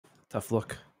Tough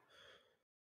look.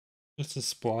 This is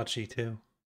splotchy too.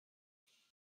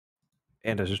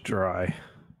 And it's just dry.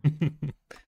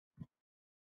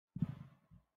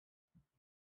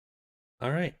 All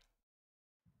right.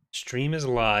 Stream is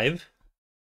live.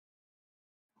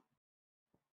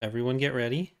 Everyone get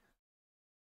ready.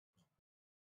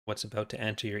 What's about to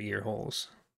enter your ear holes?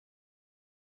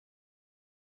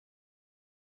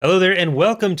 Hello there, and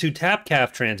welcome to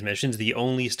TapCaf Transmissions, the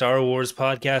only Star Wars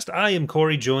podcast. I am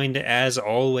Corey, joined as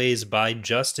always by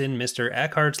Justin, Mr.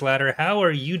 Eckhart's Ladder. How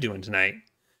are you doing tonight?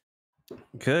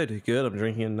 Good. I'm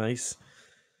drinking a nice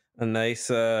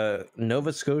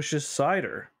Nova Scotia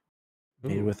cider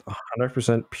made with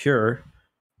 100% pure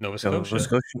Nova Scotia. Nova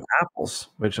Scotian apples,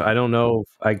 which I don't know.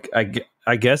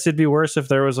 I guess it'd be worse if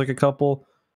there was like a couple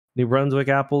New Brunswick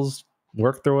apples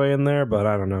worked their way in there, but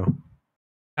I don't know.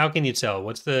 How can you tell?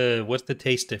 What's the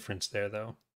taste difference there,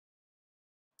 though?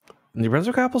 New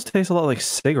Brunswick apples taste a lot like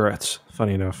cigarettes,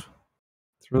 funny enough.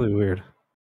 It's really weird.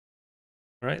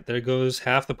 All right, there goes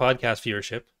half the podcast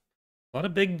viewership. A lot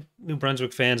of big New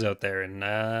Brunswick fans out there, and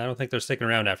I don't think they're sticking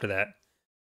around after that.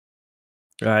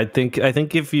 I think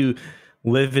if you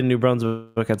live in New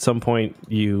Brunswick at some point,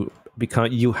 you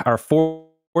are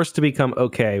forced to become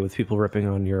okay with people ripping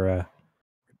on your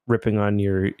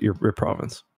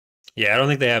province. Yeah, I don't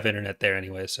think they have internet there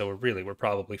anyway, so we're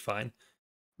probably fine.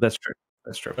 That's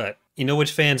true. But you know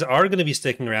which fans are going to be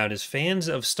sticking around is fans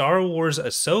of Star Wars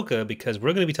Ahsoka, because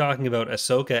we're going to be talking about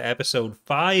Ahsoka Episode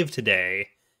 5 today.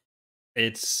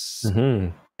 It's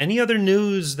any other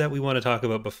news that we want to talk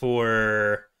about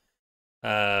before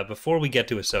we get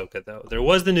to Ahsoka, though? There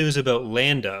was the news about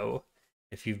Lando,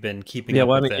 if you've been keeping up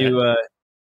with that.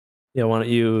 Why don't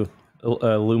you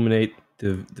illuminate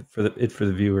for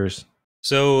the viewers?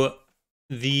 So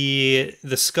the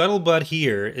scuttlebutt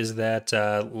here is that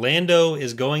Lando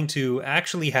is going to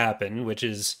actually happen, which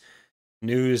is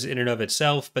news in and of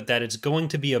itself, but that it's going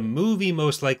to be a movie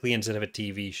most likely instead of a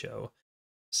TV show.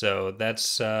 So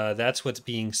that's what's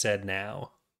being said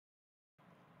now.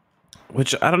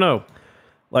 Which I don't know.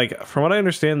 Like, from what I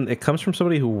understand, it comes from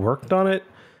somebody who worked on it.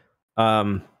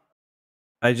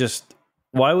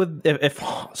 Why would, if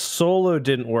Solo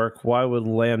didn't work, why would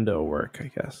Lando work,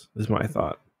 I guess, is my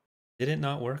thought. Did it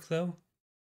not work, though?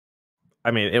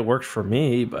 I mean, it worked for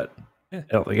me, but yeah.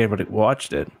 I don't think anybody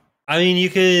watched it. I mean, you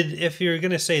could, if you're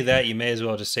going to say that, you may as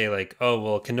well just say, like, oh,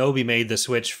 well, Kenobi made the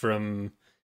switch from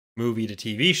movie to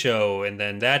TV show, and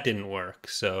then that didn't work.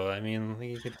 So, I mean,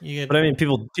 but I mean,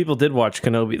 people did watch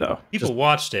Kenobi, though. People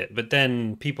watched it, but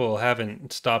then people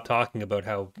haven't stopped talking about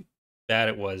how bad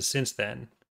it was since then.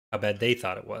 How bad they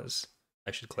thought it was.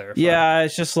 I should clarify. Yeah,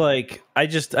 it's just like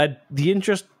the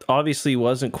interest obviously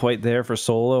wasn't quite there for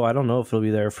Solo. I don't know if it'll be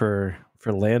there for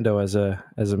Lando as a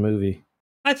movie.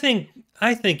 I think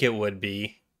it would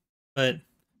be, but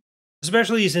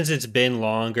especially since it's been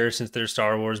longer since there's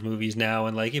Star Wars movies now,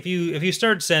 and like if you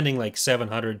start sending like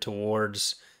 700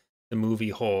 towards the movie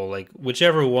whole, like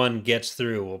whichever one gets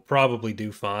through will probably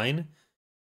do fine.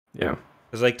 Yeah.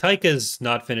 Because like Taika's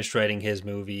not finished writing his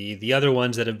movie. The other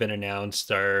ones that have been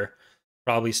announced are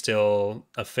probably still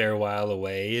a fair while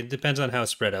away. It depends on how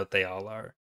spread out they all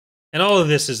are. And all of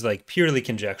this is like purely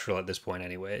conjectural at this point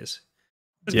anyways.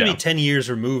 It's going to be 10 years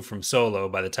removed from Solo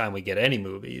by the time we get any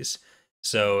movies.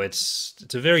 So it's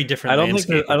a very different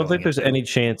landscape. I don't think there's any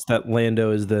chance that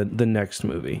Lando is the next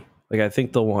movie. Like, I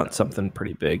think they'll want something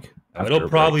pretty big. It'll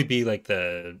probably be like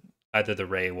either the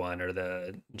Rey one or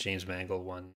the James Mangold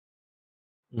one.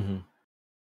 Mm-hmm.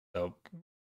 So,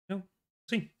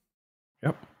 see.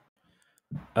 Yep.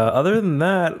 Other than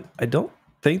that, I don't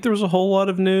think there was a whole lot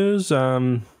of news.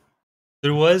 There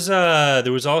was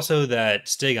also that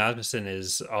Stig Asmussen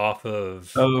is off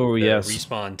of the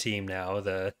Respawn team now,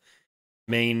 the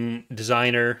main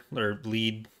designer or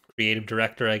lead creative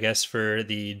director, I guess, for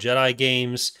the Jedi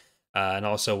games, and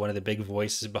also one of the big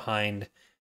voices behind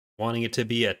wanting it to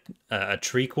be a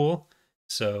trequel,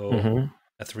 so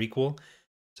a threequel.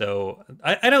 So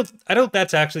I don't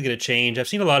that's actually going to change. I've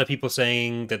seen a lot of people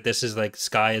saying that this is like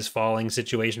sky is falling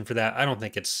situation for that. I don't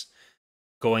think it's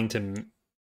going to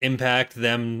impact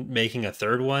them making a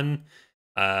third one.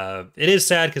 It is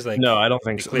sad because like no, I don't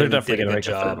think so. They're definitely going to make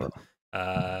a third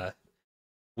one.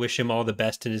 Wish him all the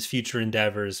best in his future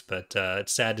endeavors, but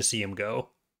it's sad to see him go.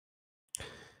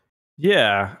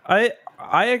 Yeah, I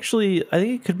think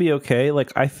it could be okay.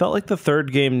 Like, I felt like the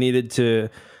third game needed to.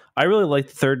 I really liked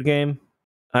the third game.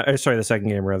 Sorry, the second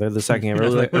game rather. The second game. I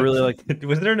really liked.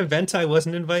 Was there an event I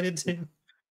wasn't invited to?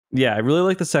 Yeah, I really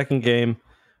liked the second game,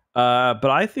 but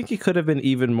I think it could have been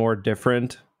even more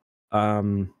different. So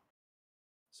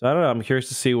I don't know. I'm curious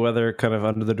to see whether, kind of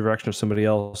under the direction of somebody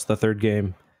else, the third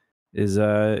game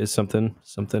is something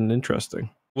interesting.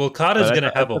 Well, Kata's going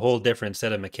to have a whole different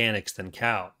set of mechanics than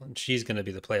Cal, and she's going to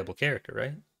be the playable character,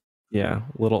 right? Yeah,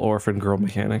 little orphan girl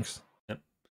mechanics. Yep.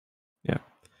 Yeah.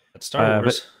 That's Star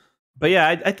Wars. But yeah,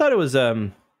 I thought it was I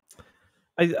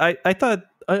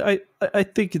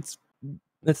think it's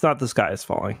not the sky is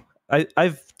falling.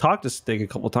 I've talked to Stig a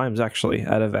couple times actually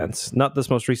at events. Not this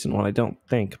most recent one, I don't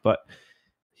think, but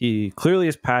he clearly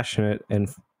is passionate and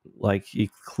like he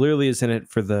clearly is in it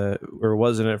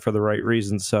was in it for the right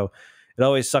reasons. So it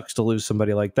always sucks to lose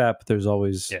somebody like that, but there's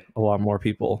always a lot more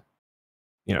people,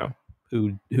 you know,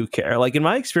 who care. Like in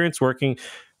my experience working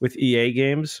with EA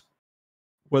games,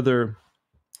 whether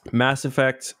Mass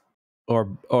Effect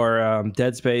or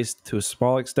Dead Space to a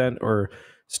small extent, or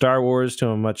Star Wars to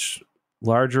a much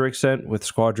larger extent with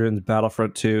Squadrons,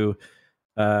 Battlefront 2,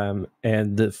 and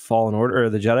the Fallen Order or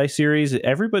the Jedi series,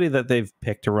 everybody that they've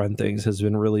picked to run things has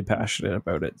been really passionate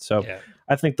about it. So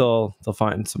I think they'll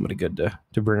find somebody good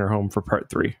to bring her home for part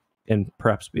 3 and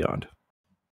perhaps beyond.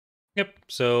 Yep.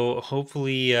 So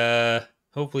hopefully that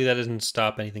doesn't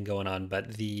stop anything going on.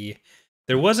 But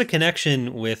there was a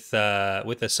connection with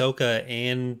Ahsoka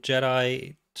and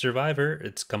Jedi Survivor.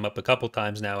 It's come up a couple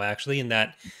times now, actually, in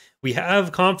that we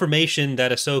have confirmation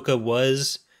that Ahsoka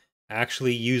was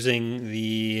actually using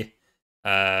the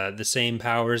same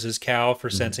powers as Cal for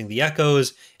sensing the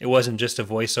echoes. It wasn't just a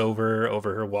voiceover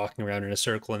over her walking around in a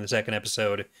circle in the second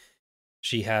episode.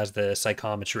 She has the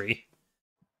psychometry.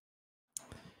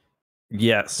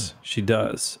 Yes, she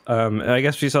does. I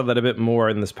guess we saw that a bit more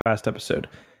in this past episode.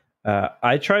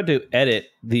 I tried to edit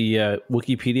the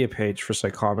Wikipedia page for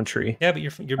psychometry. Yeah, but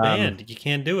you're banned. You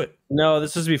can't do it. No,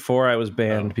 this is before I was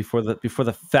banned. Before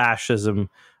the fascism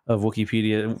of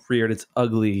Wikipedia reared its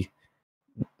ugly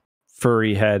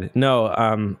furry head.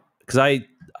 No, because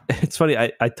it's funny.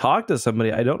 I talked to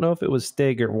somebody. I don't know if it was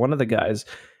Stig or one of the guys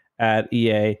at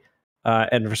EA,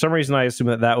 and for some reason I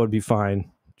assumed that would be fine.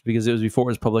 Because it was before it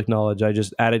was public knowledge, I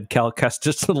just added Cal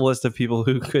Kestis to the list of people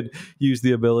who could use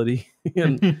the ability,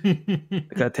 and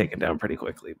it got taken down pretty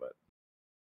quickly. But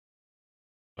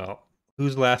well,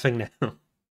 who's laughing now?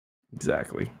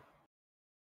 Exactly.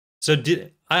 So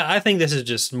I think this is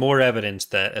just more evidence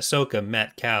that Ahsoka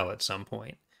met Cal at some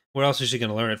point. Where else is she going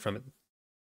to learn it from?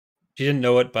 She didn't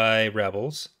know it by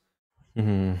Rebels,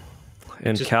 and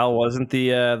Cal wasn't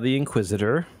the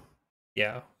Inquisitor.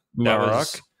 Yeah,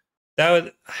 Marok.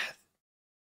 That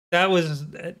was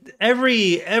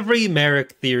every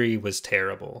Merrick theory was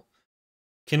terrible.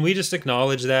 Can we just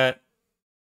acknowledge that?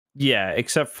 Yeah,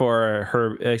 except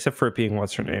for it being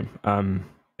what's her name?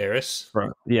 Barriss.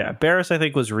 Yeah, Barriss I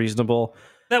think was reasonable.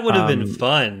 That would have been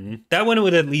fun. That one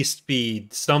would at least be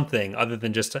something other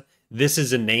than just this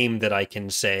is a name that I can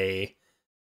say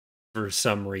for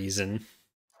some reason.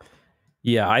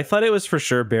 Yeah, I thought it was for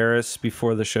sure Barriss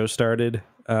before the show started.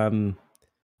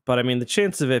 But I mean, the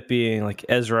chance of it being like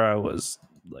Ezra was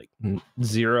like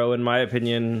 0 in my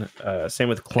opinion. Same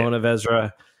with clone of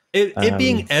Ezra. It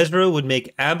being Ezra would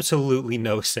make absolutely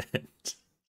no sense.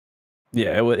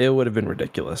 Yeah, it would have been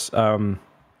ridiculous.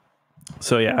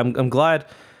 So yeah, I'm glad.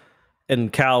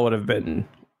 And Cal would have been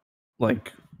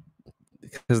like,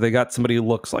 because they got somebody who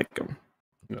looks like him.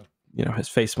 You know, his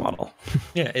face model.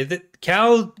 Yeah,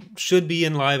 Cal should be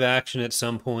in live action at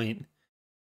some point.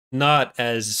 Not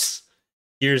as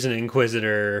here's an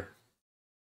Inquisitor.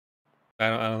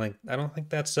 I don't think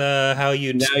that's how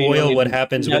you'd spoil what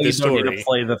happens with the story. You don't need to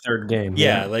play the third game.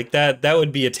 Yeah, like that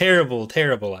would be a terrible,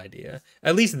 terrible idea.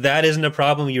 At least that isn't a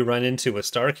problem you run into with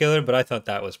Starkiller, but I thought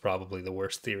that was probably the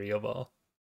worst theory of all.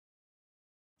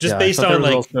 Just based on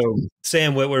like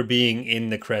Sam Witwer being in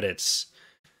the credits.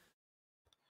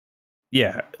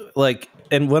 Yeah, like,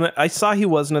 and when I saw he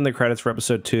wasn't in the credits for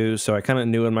episode 2, so I kind of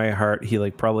knew in my heart he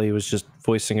like probably was just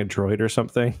voicing a droid or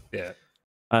something. Yeah.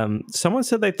 Someone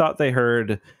said they thought they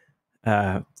heard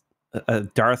a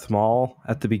Darth Maul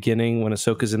at the beginning when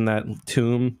Ahsoka's in that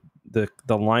tomb. The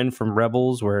line from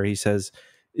Rebels where he says,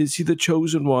 "Is he the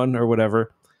chosen one?" or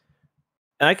whatever.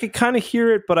 And I could kind of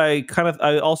hear it, but I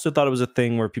also thought it was a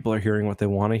thing where people are hearing what they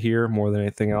want to hear more than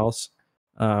anything else.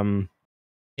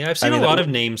 Yeah, I've seen a lot of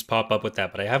names pop up with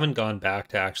that, but I haven't gone back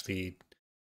to actually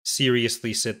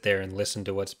seriously sit there and listen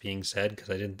to what's being said because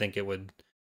I didn't think it would.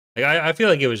 Like, I feel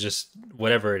like it was just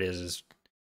whatever it is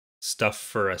stuff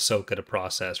for Ahsoka to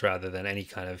process rather than any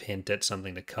kind of hint at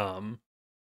something to come.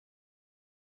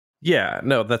 Yeah,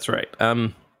 no, that's right.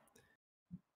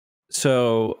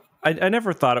 So I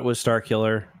never thought it was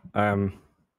Starkiller. And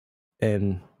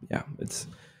yeah, it's.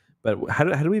 But how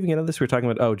do we even get on this? We were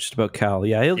talking about just about Cal.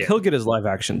 Yeah, he'll get his live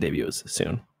action debuts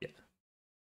soon. Yeah.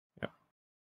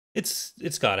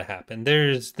 It's got to happen.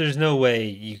 There's no way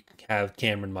you have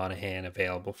Cameron Monaghan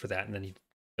available for that, and then you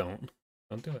don't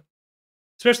do it.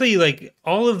 Especially like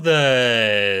all of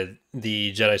the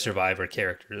Jedi Survivor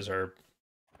characters are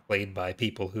played by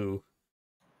people who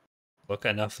look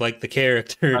enough like the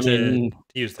character to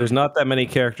use them. There's not that many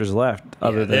characters left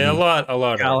other than a lot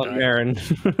Cal and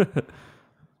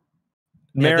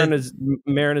Marin.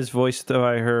 Marin is voiced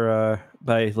by her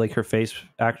like her face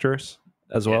actress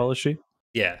as well, is she?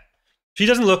 Yeah, she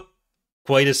doesn't look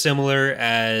quite as similar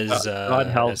as God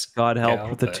help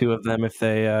Cal, the two of them if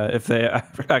they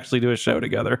actually do a show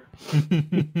together.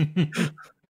 I'm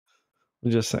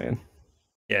just saying.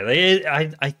 Yeah,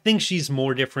 I think she's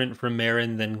more different from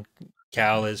Marin than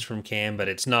Cal is from Cam, but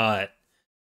it's not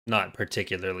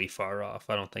particularly far off.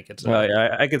 I don't think it's.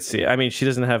 I could see it. I mean, she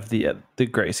doesn't have the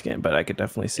gray skin, but I could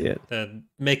definitely see it. The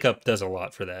makeup does a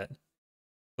lot for that.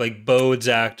 Like Bode's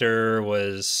actor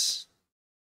was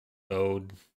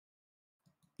Bode.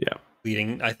 Yeah.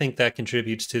 Leading, I think that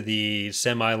contributes to the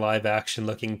semi-live action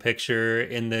looking picture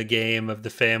in the game of the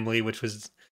family, which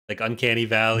was like Uncanny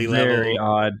Valley level. Very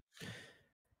odd.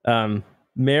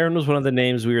 Marin was one of the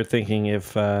names we were thinking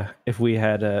if we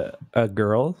had a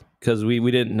girl, because we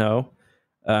didn't know.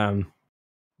 And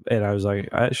I was like,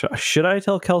 should I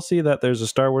tell Kelsey that there's a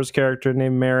Star Wars character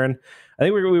named Marin? I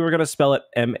think we were going to spell it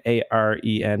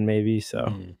Maren maybe.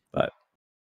 So, but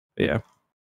yeah.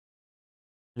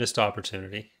 Missed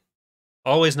opportunity.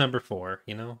 Always number 4,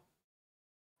 you know?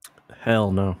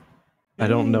 Hell no. I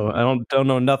don't know. I don't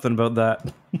know nothing about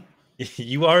that.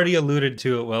 You already alluded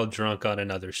to it while drunk on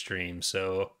another stream,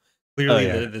 so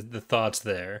clearly the thought's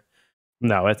there.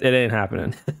 No, it ain't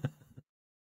happening.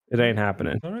 It ain't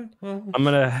happening. All right, well, I'm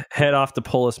gonna head off to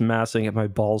Polis Massa and get my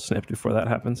balls snipped before that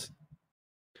happens.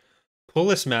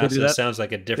 Polis Massa sounds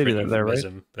like a different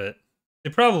euphemism, right? But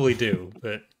they probably do.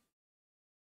 But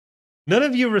none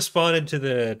of you responded to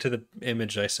the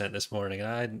image I sent this morning.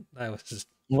 I was just,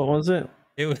 what was it?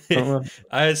 It was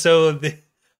so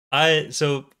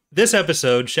this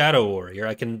episode, Shadow Warrior,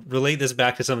 I can relate this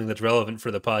back to something that's relevant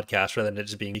for the podcast rather than it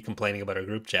just being me complaining about our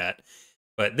group chat.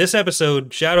 But this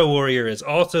episode, Shadow Warrior, is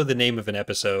also the name of an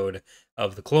episode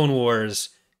of the Clone Wars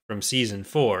from Season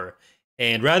 4.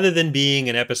 And rather than being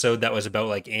an episode that was about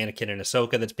like Anakin and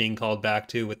Ahsoka that's being called back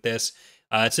to with this,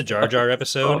 it's a Jar Jar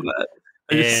episode.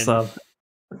 And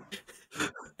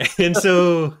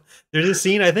so there's a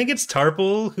scene, I think it's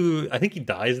Tarple, who I think he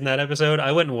dies in that episode.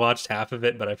 I went and watched half of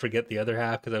it, but I forget the other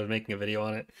half because I was making a video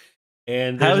on it.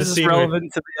 And how is this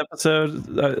relevant to the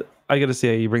episode? I gotta see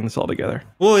how you bring this all together.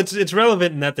 Well, it's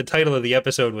relevant in that the title of the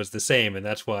episode was the same, and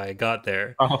that's why I got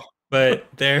there. Oh. But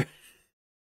there's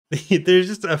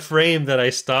just a frame that I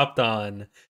stopped on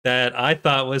that I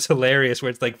thought was hilarious, where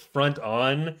it's like front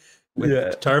on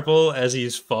with Tarple as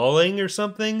he's falling or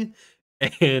something,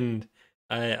 and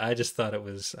I just thought it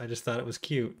was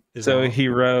cute. So he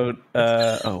wrote,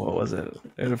 what was it?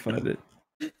 I gotta find it.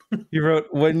 He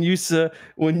wrote, when you saw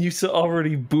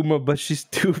already Booma, but she's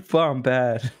too bomb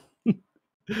bad.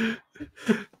 Yeah,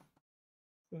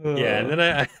 and then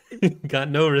I got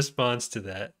no response to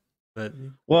that. But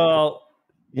well,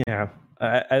 yeah,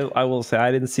 I will say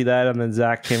I didn't see that, and then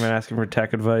Zach came in asking for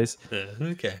tech advice.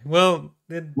 Okay, well,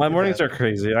 my mornings are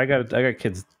crazy. I got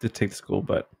kids to take to school,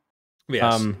 but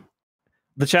yes.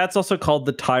 The chat's also called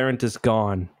 "The Tyrant Is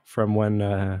Gone" from when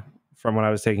I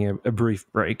was taking a brief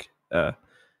break to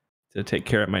take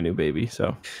care of my new baby.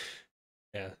 So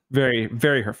yeah, very,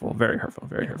 very hurtful, very hurtful,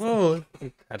 very hurtful. Well,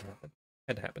 it had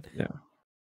to happen. Yeah.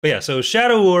 But yeah, so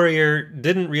Shadow Warrior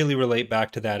didn't really relate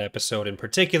back to that episode in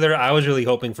particular. I was really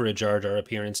hoping for a Jar Jar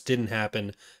appearance. Didn't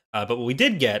happen. But what we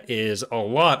did get is a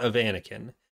lot of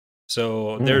Anakin.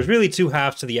 So there's really two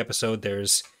halves to the episode.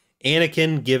 There's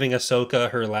Anakin giving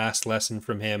Ahsoka her last lesson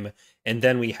from him, and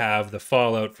then we have the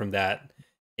fallout from that.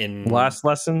 In last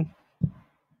lesson?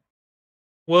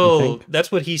 Well,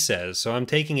 that's what he says, so I'm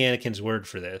taking Anakin's word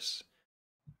for this.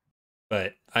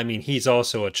 But, I mean, he's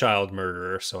also a child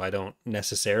murderer, so I don't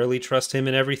necessarily trust him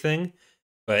in everything.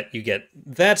 But you get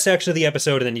that section of the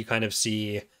episode, and then you kind of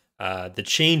see the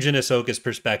change in Ahsoka's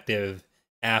perspective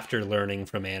after learning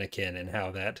from Anakin, and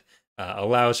how that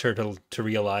allows her to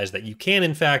realize that you can,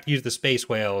 in fact, use the space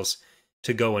whales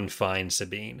to go and find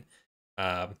Sabine.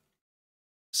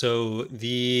 So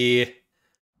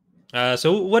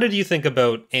what did you think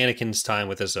about Anakin's time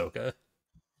with Ahsoka?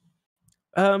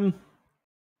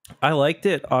 I liked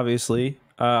it, obviously.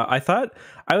 I thought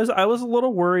I was a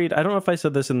little worried. I don't know if I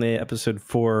said this in the episode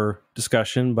 4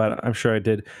 discussion, but I'm sure I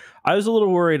did. I was a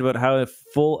little worried about how a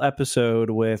full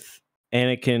episode with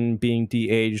Anakin being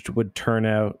de-aged would turn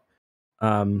out.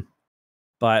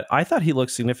 But I thought he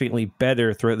looked significantly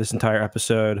better throughout this entire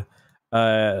episode.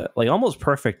 like almost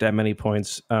perfect at many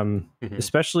points.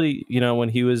 Especially, when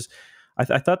he was.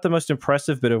 I thought the most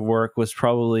impressive bit of work was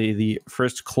probably the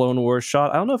first Clone Wars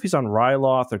shot. I don't know if he's on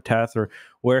Ryloth or Teth or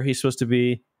where he's supposed to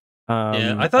be.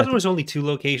 Yeah, I thought it was only 2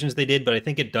 locations they did, but I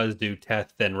think it does do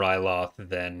Teth, then Ryloth,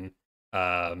 then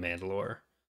Mandalore.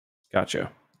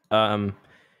 Gotcha.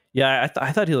 Yeah,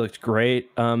 I thought he looked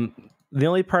great. The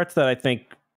only parts that I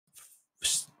think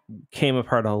came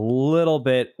apart a little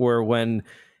bit were when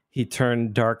he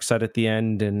turned dark side at the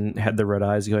end and had the red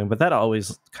eyes going, but that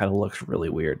always kind of looks really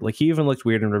weird. Like he even looked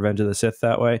weird in Revenge of the Sith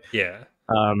that way. Yeah.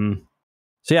 So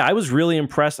yeah, I was really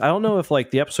impressed. I don't know if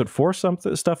like the episode 4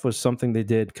 stuff was something they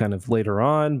did kind of later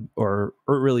on or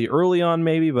really early on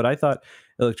maybe, but I thought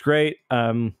it looked great.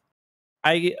 I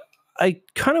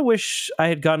kind of wish I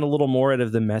had gotten a little more out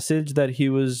of the message that he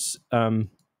was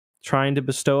trying to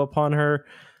bestow upon her.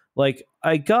 Like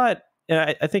I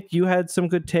think you had some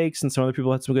good takes and some other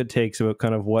people had some good takes about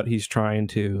kind of what he's trying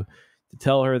to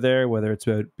tell her there, whether it's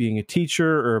about being a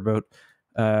teacher or about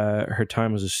her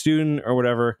time as a student or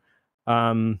whatever.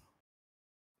 But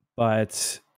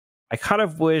I kind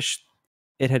of wish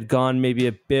it had gone maybe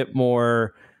a bit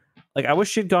more. Like I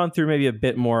wish she'd gone through maybe a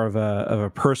bit more of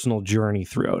a personal journey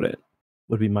throughout it.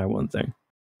 Would be my one thing.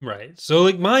 Right. So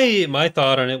like my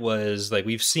thought on it was like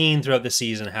we've seen throughout the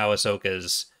season how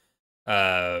Ahsoka's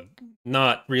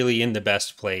not really in the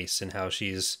best place and how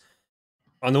she's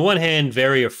on the one hand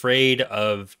very afraid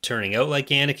of turning out like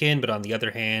Anakin, but on the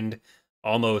other hand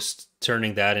almost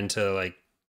turning that into like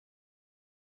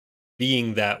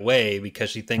being that way because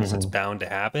she thinks it's bound to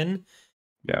happen.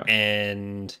 Yeah.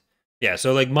 And yeah,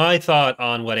 so like my thought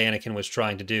on what Anakin was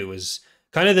trying to do is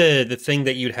kind of the thing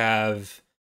that you'd have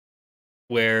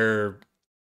where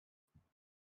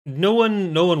no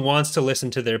one wants to listen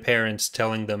to their parents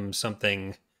telling them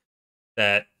something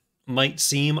that might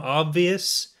seem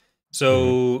obvious.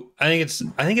 So I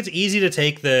think it's easy to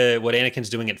take what Anakin's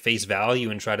doing at face value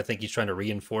and try to think he's trying to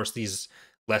reinforce these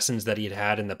lessons that he'd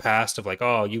had in the past of like,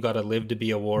 oh, you got to live to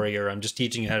be a warrior. I'm just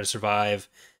teaching you how to survive.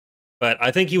 But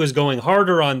I think he was going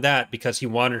harder on that because he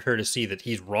wanted her to see that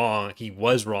he's wrong. He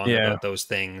was wrong about those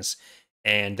things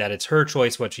and that it's her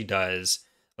choice what she does.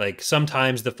 Like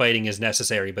sometimes the fighting is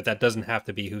necessary, but that doesn't have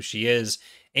to be who she is.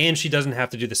 And she doesn't have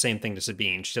to do the same thing to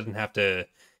Sabine. She doesn't have to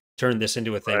turn this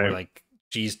into a thing where like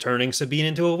she's turning Sabine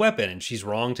into a weapon and she's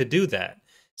wrong to do that.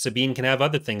 Sabine can have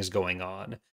other things going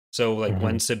on. So like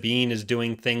when Sabine is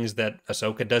doing things that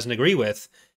Ahsoka doesn't agree with,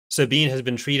 Sabine has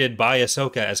been treated by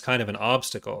Ahsoka as kind of an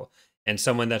obstacle and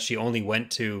someone that she only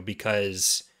went to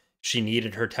because she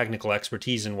needed her technical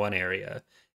expertise in one area.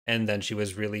 And then she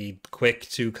was really quick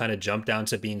to kind of jump down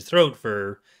Sabine's throat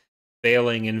for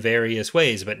failing in various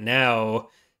ways. But now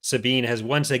Sabine has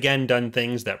once again done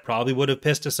things that probably would have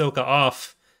pissed Ahsoka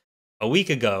off a week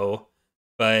ago,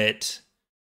 but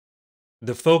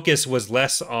the focus was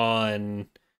less on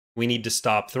we need to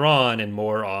stop Thrawn and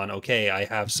more on, okay, I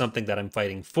have something that I'm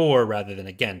fighting for rather than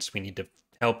against. We need to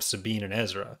help Sabine and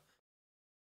Ezra.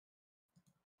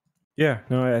 Yeah,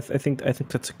 no, I think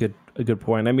that's a good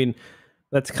point. I mean,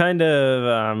 that's kind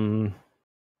of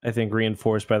I think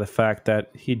reinforced by the fact that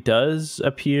he does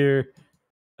appear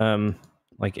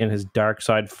like in his dark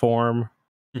side form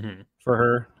for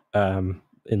her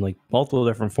in like multiple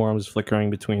different forms, flickering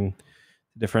between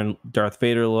different Darth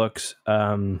Vader looks.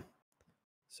 So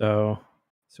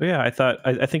yeah, I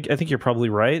think you're probably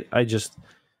right. I don't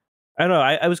know.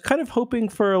 I was kind of hoping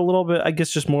for a little bit, I guess,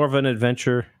 just more of an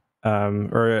adventure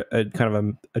or a kind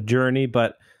of a journey,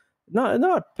 but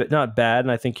not bad.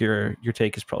 And I think your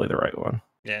take is probably the right one.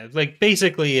 Yeah, like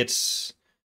basically it's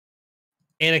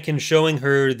Anakin showing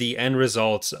her the end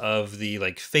results of the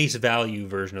like face value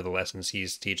version of the lessons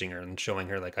he's teaching her and showing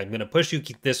her like, I'm going to push you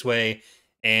this way.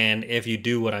 And if you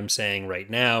do what I'm saying right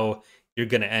now, you're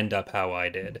going to end up how I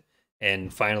did.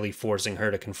 And finally forcing her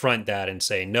to confront that and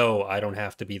say, no, I don't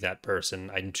have to be that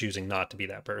person. I'm choosing not to be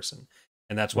that person.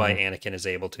 And that's why Anakin is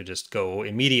able to just go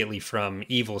immediately from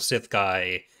evil Sith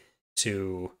guy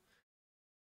to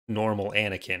normal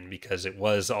Anakin because it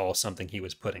was all something he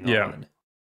was putting on.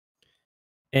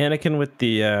 Anakin with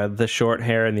the short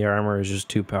hair and the armor is just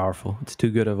too powerful. It's too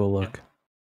good of a look.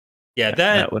 Yeah,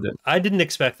 that I didn't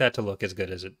expect that to look as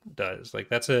good as it does. Like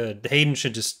Hayden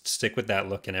should just stick with that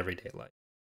look in everyday life.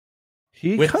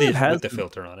 He with has the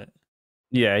filter on it.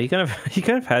 Yeah, he kind of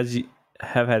has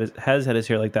had his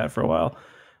hair like that for a while.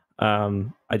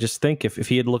 I just think if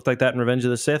he had looked like that in Revenge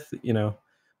of the Sith,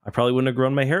 I probably wouldn't have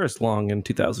grown my hair as long in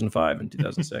 2005 and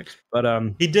 2006.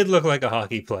 But he did look like a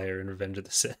hockey player in Revenge of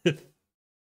the Sith.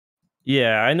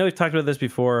 Yeah, I know we talked about this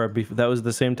before. That was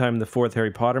the same time the 4th Harry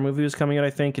Potter movie was coming out,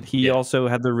 I think. And he also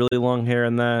had the really long hair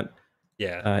in that.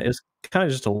 Yeah. It was kind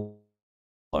of just a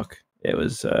look. It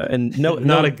was and no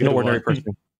Not a good no ordinary one.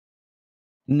 person.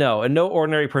 No, and no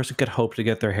ordinary person could hope to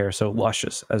get their hair so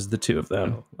luscious as the two of them.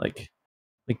 No. Like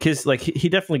his, like he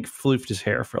definitely floofed his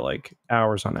hair for like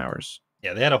hours on hours.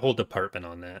 Yeah, they had a whole department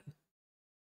on that.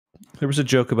 There was a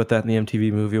joke about that in the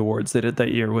MTV Movie Awards they did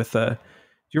that year with do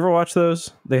you ever watch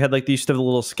those? They had like these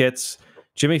little skits.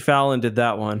 Jimmy Fallon did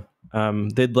that one.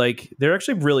 They're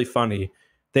actually really funny.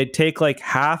 They'd take like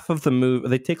half of the movie,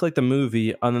 they take like the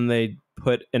movie and then they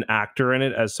put an actor in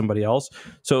it as somebody else.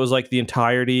 So it was like the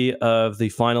entirety of the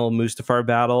final Mustafar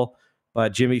battle,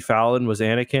 but Jimmy Fallon was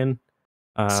Anakin.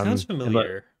 Sounds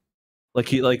familiar.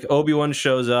 Like Obi-Wan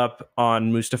shows up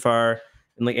on Mustafar,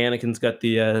 and like Anakin's got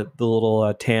the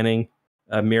little tanning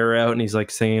mirror out, and he's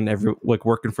like saying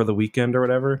working for the weekend or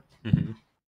whatever. Mm-hmm.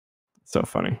 So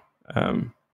funny.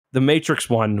 The Matrix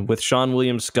one with Sean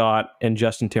William Scott and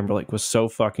Justin Timberlake was so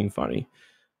fucking funny.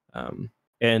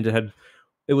 And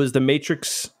it was the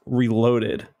Matrix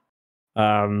Reloaded.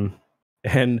 And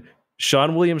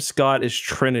Sean William Scott is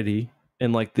Trinity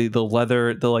in like the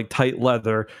leather, the like tight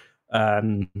leather.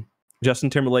 Justin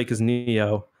Timberlake is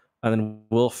Neo, and then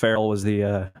Will Ferrell was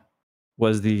the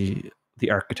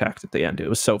architect at the end. It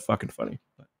was so fucking funny.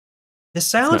 This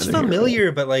sounds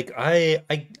familiar, but like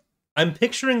I'm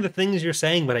picturing the things you're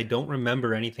saying, but I don't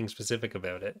remember anything specific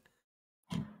about it.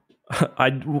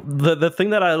 The thing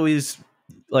that I always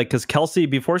like, because Kelsey,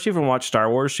 before she even watched Star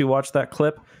Wars, she watched that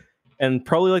clip, and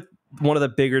probably like one of the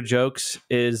bigger jokes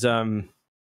is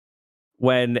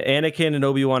when Anakin and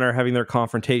Obi-Wan are having their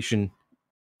confrontation,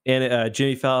 and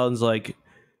Jimmy Fallon's like,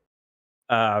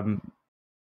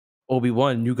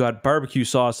 Obi-Wan, you got barbecue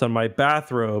sauce on my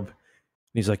bathrobe. And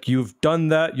he's like, you've done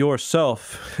that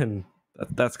yourself. And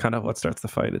that's kind of what starts the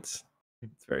fight. It's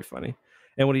very funny.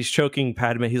 And when he's choking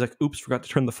Padme, he's like, oops, forgot to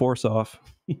turn the Force off.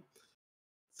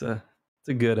 It's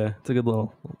a good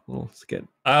little skit.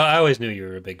 I always knew you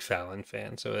were a big Fallon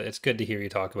fan, so it's good to hear you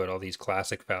talk about all these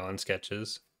classic Fallon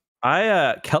sketches.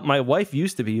 My wife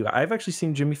used to be. I've actually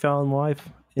seen Jimmy Fallon live.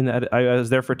 I was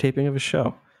there for a taping of his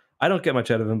show. I don't get much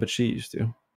out of him, but she used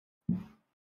to.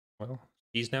 Well,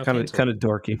 he's now kind of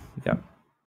dorky.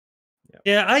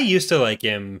 Yeah, I used to like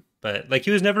him, but like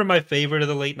he was never my favorite of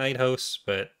the late night hosts.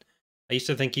 But I used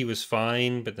to think he was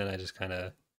fine, but then I just kind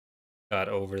of got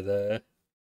over the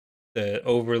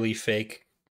overly fake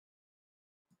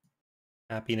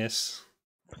happiness.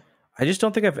 I just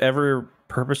don't think I've ever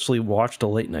purposely watched a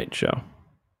late night show.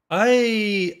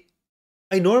 I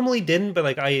normally didn't, but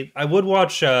like I would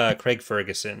watch Craig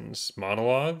Ferguson's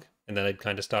monologue, and then I'd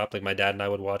kind of stop. Like my dad and I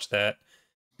would watch that.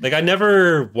 Like I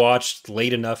never watched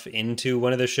late enough into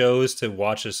one of the shows to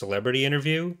watch a celebrity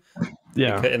interview.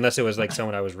 Yeah, unless it was like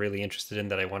someone I was really interested in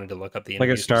that I wanted to look up the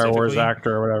interview, like a Star Wars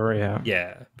actor or whatever.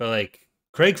 Yeah, but like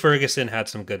Craig Ferguson had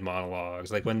some good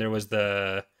monologues. Like when there was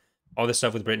all this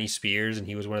stuff with Britney Spears, and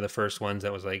he was one of the first ones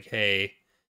that was like, "Hey,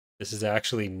 this is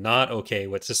actually not okay.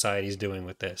 What society's doing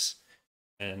with this."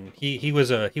 And he was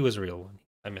a real one.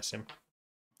 I miss him.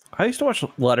 I used to watch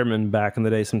Letterman back in the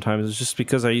day sometimes. It's just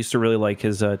because I used to really like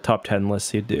his top 10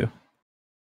 lists he'd do.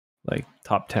 Like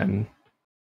top 10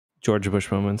 George Bush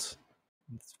moments.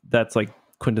 That's like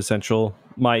quintessential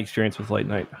my experience with late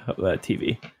night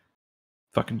TV.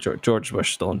 Fucking George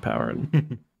Bush still in power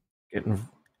and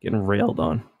getting railed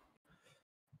on.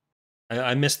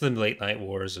 I miss the late night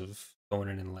wars of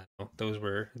Conan and Leno. Those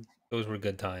were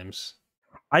good times.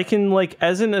 I can, like,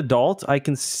 as an adult, I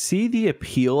can see the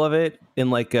appeal of it in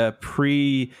like a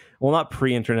not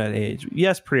pre-internet age.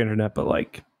 Yes, pre-internet, but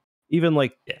like even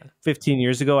like 15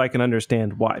 years ago, I can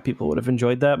understand why people would have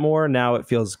enjoyed that more. Now it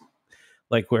feels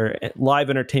like where live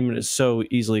entertainment is so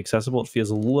easily accessible, it feels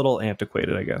a little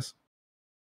antiquated, I guess.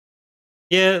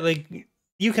 Yeah, like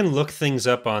you can look things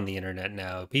up on the internet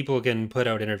now. People can put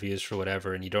out interviews for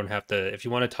whatever, and you don't have to, if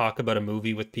you want to talk about a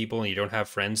movie with people and you don't have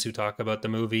friends who talk about the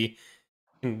movie,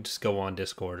 can just go on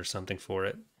Discord or something for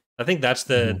it. I think that's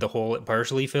the hole it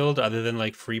partially filled, other than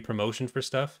like free promotion for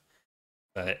stuff.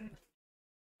 But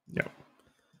yeah.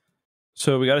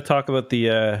 So we got to talk about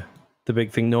the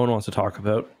big thing no one wants to talk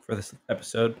about for this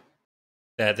episode.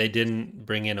 That they didn't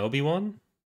bring in Obi-Wan?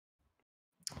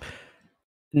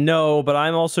 No, but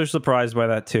I'm also surprised by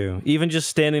that too. Even just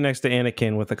standing next to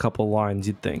Anakin with a couple lines,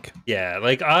 you'd think. Yeah,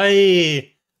 like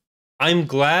I'm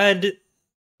glad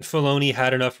Filoni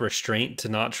had enough restraint to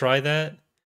not try that.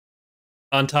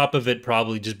 On top of it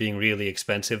probably just being really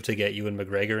expensive to get Ewan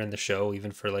McGregor in the show,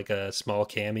 even for like a small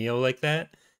cameo like that.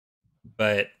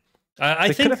 But I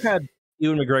think could have had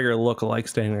Ewan McGregor look alike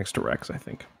standing next to Rex, I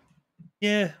think.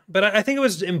 Yeah, but I think it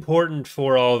was important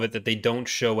for all of it that they don't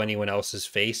show anyone else's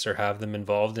face or have them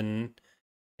involved in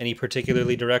any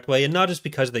particularly direct way, and not just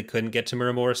because they couldn't get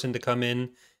Tamura Morrison to come in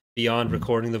beyond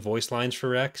recording the voice lines for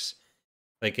Rex.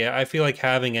 Like, I feel like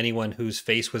having anyone whose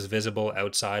face was visible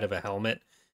outside of a helmet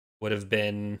would have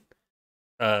been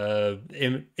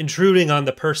intruding on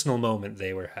the personal moment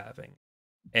they were having.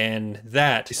 And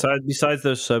that besides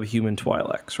those subhuman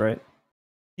Twi'leks, right?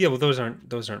 Yeah, well, those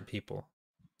aren't people.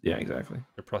 Yeah, exactly.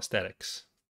 They're prosthetics.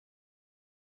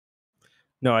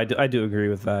 No, I do agree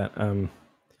with that.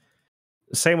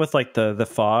 Same with like the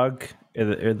fog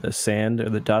or the sand or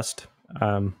the dust.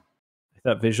 I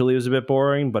thought visually it was a bit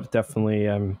boring, but it definitely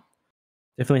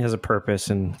has a purpose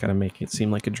and kind of making it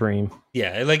seem like a dream.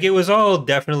 Yeah, like it was all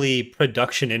definitely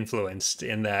production influenced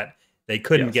in that they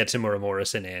couldn't get Tamura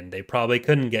Morrison in. They probably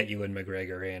couldn't get Ewan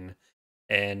McGregor in.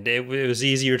 And it was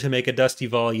easier to make a dusty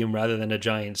volume rather than a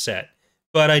giant set.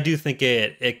 But I do think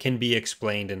it can be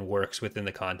explained and works within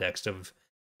the context of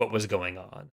what was going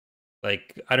on.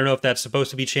 Like, I don't know if that's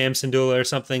supposed to be Cham Syndulla or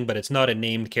something, but it's not a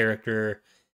named character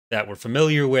that we're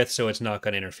familiar with, so it's not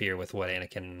going to interfere with what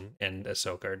Anakin and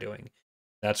Ahsoka are doing.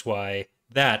 That's why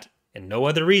that, and no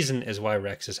other reason, is why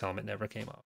Rex's helmet never came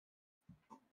off.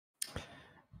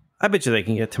 I bet you they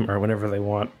can get Tamura whenever they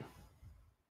want.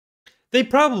 They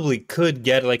probably could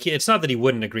get, like, it's not that he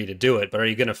wouldn't agree to do it, but are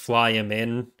you going to fly him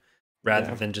in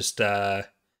rather than just have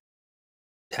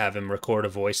him record a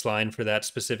voice line for that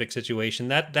specific situation?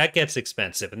 That gets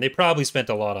expensive, and they probably spent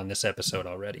a lot on this episode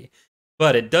already.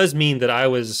 But it does mean that I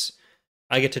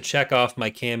get to check off my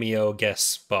cameo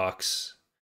guest box.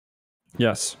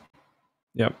 Yes.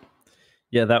 Yep.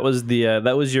 Yeah, that was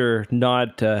your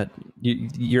not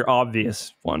your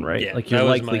obvious one, right? Yeah, like your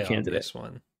likely candidate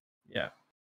one. Yeah.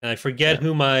 And I forget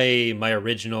who my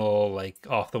original like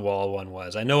off the wall one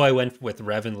was. I know I went with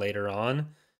Revan later on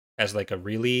as like a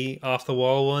really off the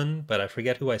wall one, but I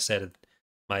forget who I said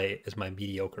is my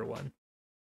mediocre one.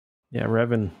 Yeah,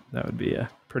 Revan, that would be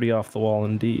pretty off the wall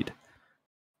indeed.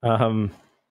 Oh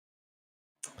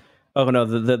no,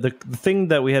 the thing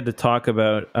that we had to talk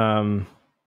about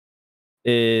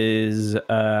is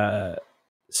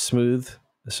smooth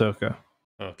Ahsoka.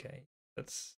 Okay,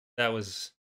 that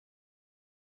was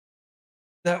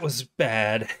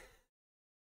bad.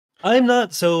 I'm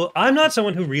not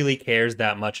someone who really cares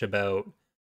that much about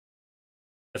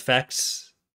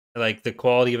effects, like the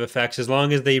quality of effects. As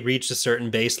long as they reach a certain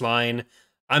baseline,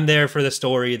 I'm there for the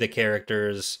story, the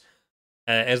characters.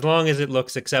 As long as it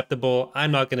looks acceptable,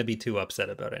 I'm not going to be too upset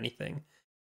about anything.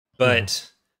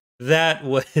 But it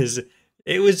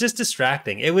was just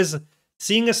distracting. It was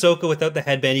seeing Ahsoka without the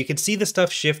headband. You could see the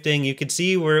stuff shifting. You could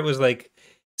see where it was like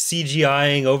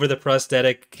CGIing over the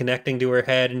prosthetic connecting to her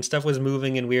head, and stuff was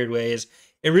moving in weird ways.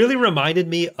 It really reminded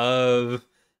me of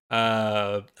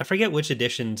I forget which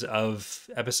editions of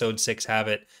episode 6 have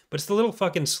it, but it's the little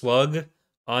fucking slug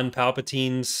on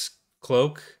Palpatine's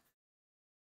cloak.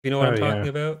 You know what I'm talking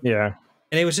about? Yeah.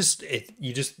 And it was just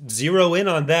you just zero in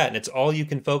on that, and it's all you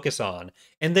can focus on.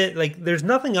 And then like there's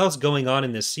nothing else going on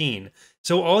in this scene.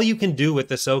 So all you can do with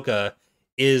Ahsoka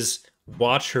is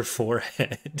watch her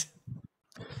forehead.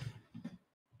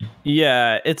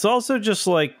 Yeah, it's also just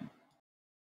like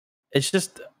it's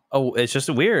just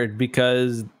weird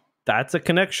because that's a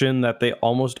connection that they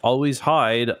almost always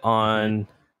hide on,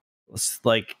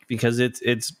 like, because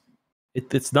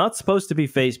it's not supposed to be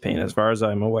face paint as far as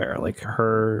I'm aware. Like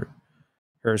her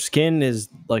skin is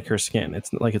like her skin.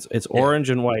 It's like it's orange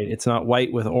and white. It's not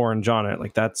white with orange on it.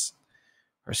 Like that's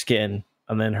her skin.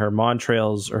 And then her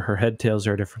montrails or her head tails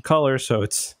are a different color. So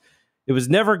it was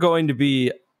never going to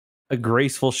be a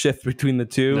graceful shift between the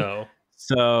two. No.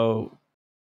 So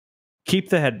keep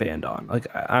the headband on. Like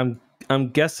I'm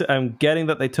getting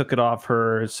that they took it off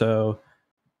her so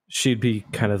she'd be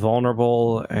kind of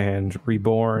vulnerable and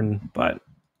reborn, but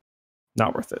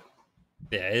not worth it.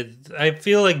 Yeah, I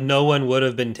feel like no one would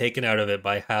have been taken out of it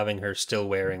by having her still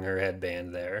wearing her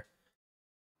headband there.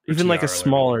 Even like a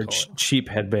smaller, cheap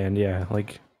headband, yeah.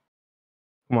 Like,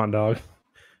 come on, dog.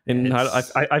 And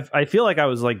I feel like I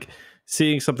was like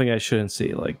seeing something I shouldn't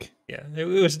see. Like, yeah, it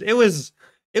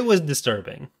was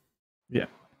disturbing. Yeah.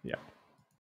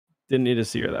 Didn't need to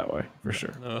see her that way for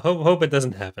sure. Hope it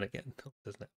doesn't happen again.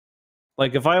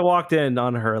 Like if I walked in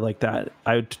on her like that,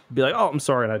 I'd be like, "Oh, I'm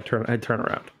sorry," and I'd turn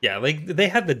around. Yeah, like they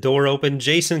had the door open.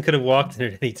 Jason could have walked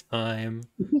in at any time.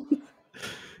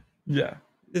 Yeah,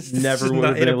 this never would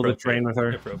have been able to train with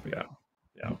her.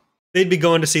 Yeah. They'd be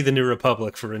going to see the New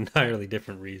Republic for an entirely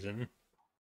different reason.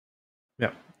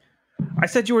 Yeah, I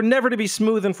said you were never to be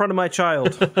smooth in front of my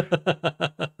child.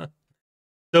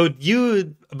 So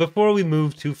before we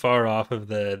move too far off of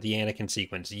the Anakin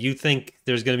sequence, you think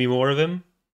there's going to be more of him?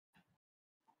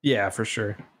 Yeah, for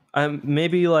sure.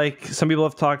 Maybe like some people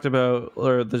have talked about,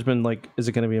 or there's been like, is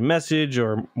it going to be a message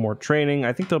or more training?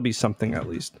 I think there'll be something at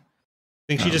least. I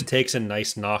think she just takes a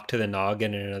nice knock to the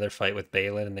noggin in another fight with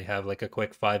Balin, and they have like a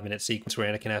quick 5-minute sequence where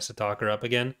Anakin has to talk her up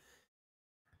again.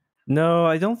 No,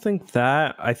 I don't think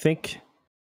that. I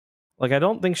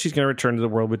don't think she's going to return to the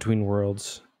world between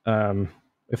worlds.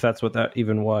 If that's what that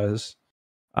even was.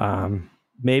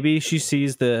 Maybe she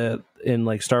sees in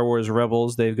like Star Wars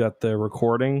Rebels, they've got the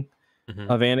recording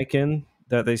of Anakin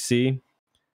that they see.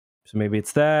 So maybe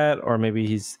it's that, or maybe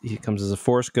he comes as a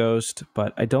Force ghost,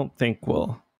 but I don't think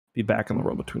we'll be back in the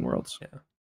world between worlds.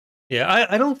 Yeah,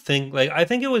 I don't think, like, I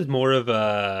think it was more of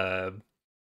a,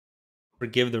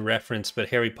 forgive the reference, but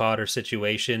Harry Potter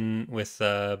situation with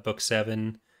Book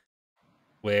 7,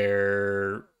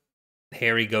 where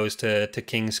Harry goes to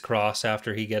King's Cross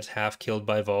after he gets half killed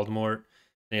by Voldemort,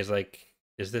 and he's like,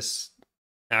 is this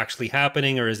actually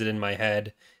happening, or is it in my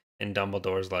head? And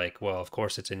Dumbledore's like, well, of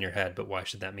course it's in your head, but why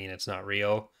should that mean it's not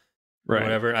real? Right. Or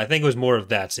whatever. I think it was more of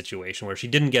that situation where she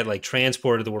didn't get like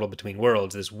transported to the world between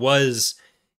worlds. This was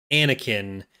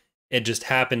Anakin. It just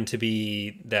happened to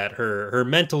be that her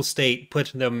mental state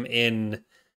put them in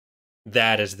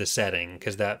that as the setting,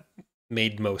 because that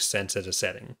made most sense as a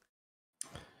setting.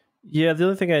 Yeah, the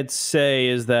other thing I'd say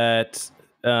is that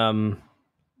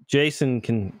Jason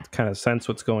can kind of sense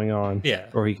what's going on. Yeah.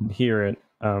 Or he can hear it.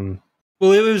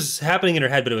 Well, it was happening in her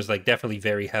head, but it was like definitely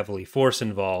very heavily Force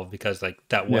involved, because like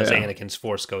that was Anakin's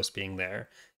Force ghost being there.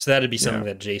 So that'd be something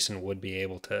that Jason would be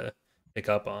able to pick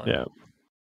up on. Yeah.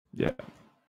 Yeah.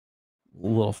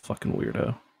 Little fucking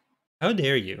weirdo. How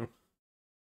dare you?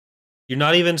 You're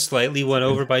not even slightly won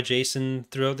over by Jason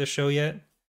throughout the show yet?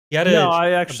 He had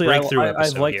a breakthrough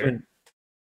episode here. Him.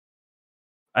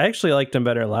 I actually liked him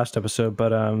better last episode,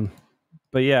 but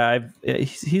yeah,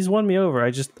 he's won me over.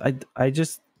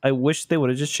 I wish they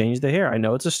would have just changed the hair. I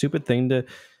know it's a stupid thing to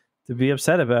be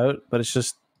upset about, but it's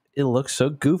just, it looks so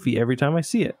goofy every time I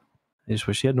see it. I just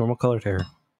wish he had normal colored hair.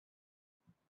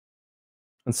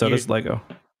 And so does Lego.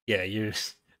 Yeah, you're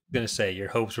gonna say your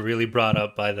hopes were really brought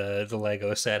up by the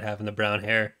Lego set having the brown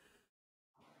hair.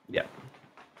 Yeah.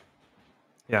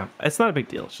 Yeah, it's not a big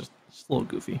deal. It's just a little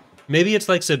goofy. Maybe it's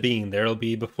like Sabine. There'll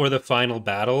be, before the final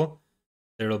battle,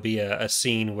 there'll be a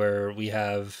scene where we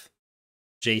have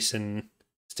Jason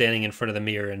standing in front of the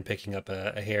mirror and picking up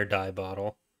a hair dye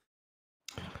bottle.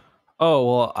 Oh,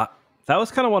 well, that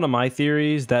was kind of one of my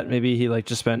theories, that maybe he like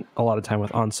just spent a lot of time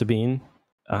on Sabine,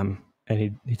 and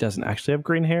he doesn't actually have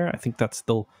green hair. I think that's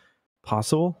still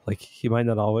possible. Like, he might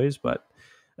not always, but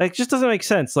like, just doesn't make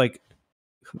sense. Like,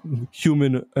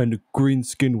 human and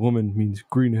green-skinned woman means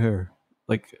green hair.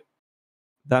 Like,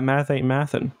 that math ain't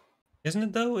mathin'. Isn't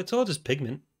it, though? It's all just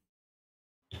pigment.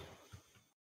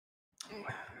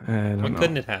 Why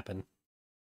couldn't it happen?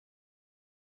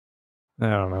 I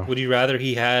don't know. Would you rather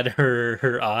he had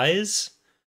her eyes?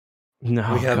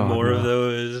 No. We have more of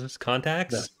those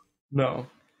contacts? No,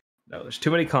 there's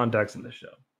too many contacts in this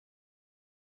show.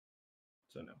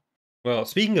 So no. Well,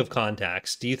 speaking of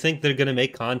contacts, do you think they're going to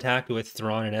make contact with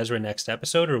Thrawn and Ezra next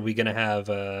episode, or are we going to have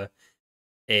an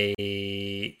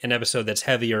episode that's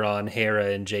heavier on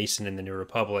Hera and Jason in the New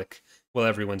Republic while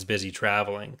everyone's busy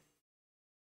traveling?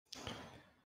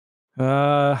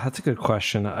 That's a good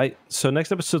question. So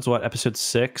next episode's what? Episode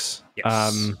 6?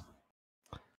 Yes.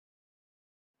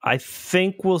 I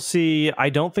think we'll see. I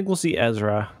don't think we'll see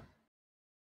Ezra.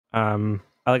 I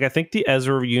think the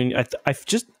Ezra reunion. I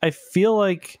feel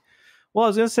like. Well, I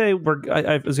was gonna say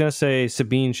I was gonna say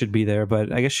Sabine should be there,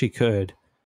 but I guess she could.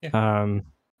 Yeah.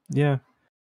 Yeah.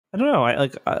 I don't know.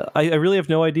 I really have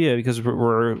no idea, because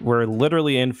we're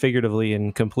literally and figuratively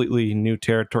in completely new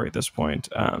territory at this point.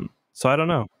 So I don't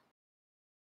know.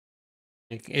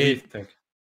 What do you think?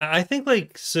 I think I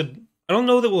don't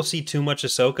know that we'll see too much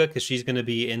Ahsoka, because she's going to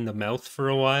be in the mouth for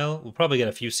a while. We'll probably get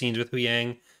a few scenes with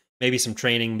Huyang, maybe some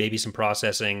training, maybe some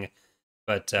processing.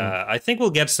 But I think we'll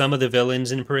get some of the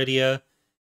villains in Peridia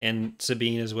and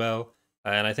Sabine as well.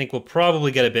 And I think we'll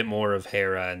probably get a bit more of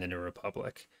Hera in the New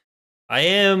Republic. I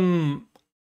am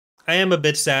a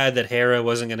bit sad that Hera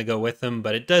wasn't going to go with them,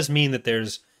 but it does mean that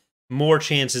there's more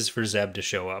chances for Zeb to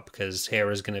show up, because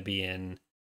Hera's going to be in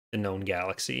the known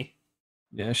galaxy.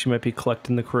 Yeah, she might be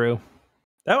collecting the crew.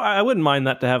 I wouldn't mind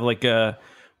that, to have like a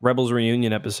Rebels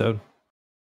reunion episode.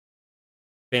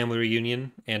 Family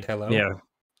reunion and hello. Yeah.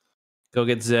 Go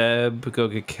get Zeb, go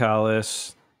get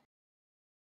Callus.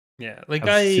 Yeah, like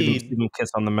see them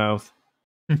kiss on the mouth.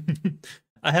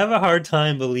 I have a hard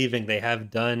time believing they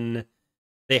haven't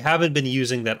been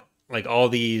using that, like, all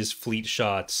these fleet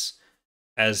shots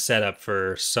as setup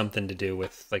for something to do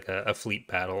with like a fleet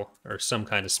battle or some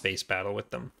kind of space battle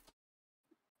with them.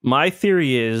 My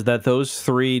theory is that those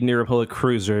 3 New Republic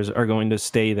cruisers are going to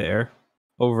stay there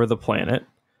over the planet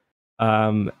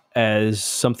as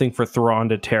something for Thrawn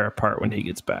to tear apart when he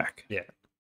gets back. Yeah.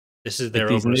 This is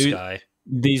their over sky.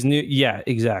 These new, yeah,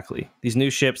 exactly. These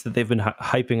new ships that they've been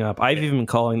hyping up. I've even been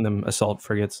calling them assault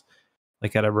frigates,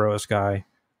 like at Abroa Sky.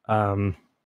 Yeah,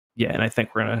 and I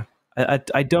think we're gonna.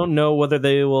 I don't know whether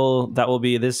that will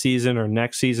be this season or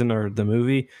next season or the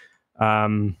movie.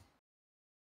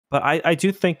 But I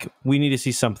do think we need to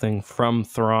see something from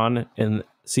Thrawn in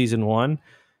season 1,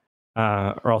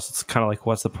 or else it's kind of like,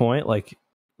 what's the point? Like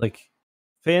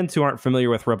fans who aren't familiar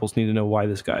with Rebels need to know why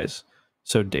this guy's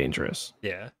so dangerous.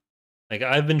 Yeah, like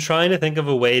I've been trying to think of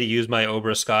a way to use my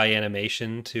Obra Sky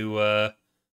animation to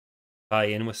tie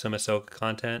in with some Ahsoka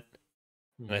content,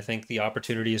 and I think the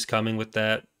opportunity is coming with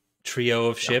that trio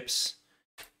of ships.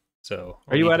 So,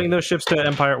 are you adding those ships to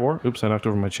Empire at War? Oops, I knocked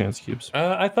over my chance cubes.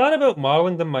 I thought about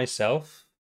modeling them myself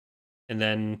and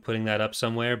then putting that up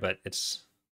somewhere, but it's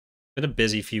been a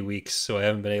busy few weeks, so I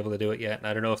haven't been able to do it yet. And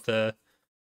I don't know if the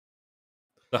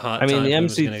hot. I mean, the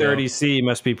MC-30C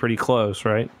must be pretty close,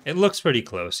 right? It looks pretty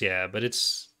close, yeah, but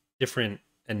it's different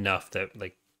enough that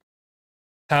like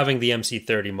having the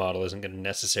MC-30 model isn't going to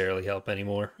necessarily help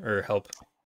anymore or help.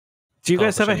 Do you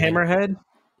guys have a hammerhead?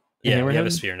 Yeah, we have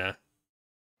a sphere now.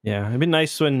 Yeah, it'd be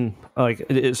nice when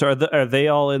so are they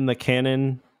all in the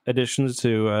canon additions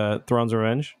to Thrawn's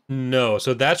Revenge? No,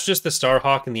 so that's just the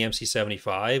Starhawk and the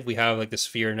MC-75. We have like the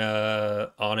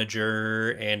Sphyrna,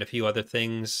 Onager, and a few other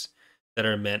things that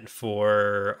are meant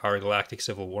for our Galactic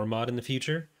Civil War mod in the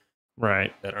future.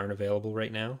 Right. That aren't available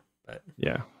right now. But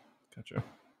yeah, gotcha.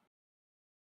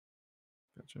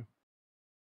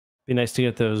 Be nice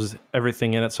to get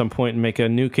everything in at some point and make a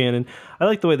new canon. I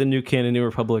like the way the new canon New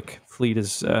Republic fleet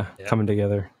is coming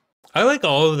together. I like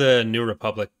all of the New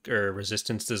Republic or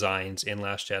Resistance designs in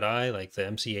Last Jedi. Like the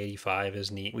MC-85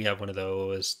 is neat. We have one of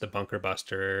those, the Bunker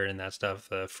Buster and that stuff,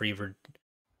 the Free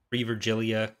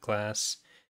Virgilia class.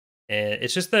 And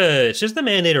it's just the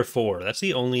Mandator 4. That's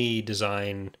the only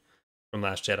design from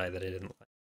Last Jedi that I didn't like.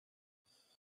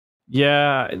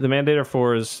 Yeah, the Mandator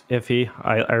 4 is iffy.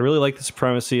 I really like the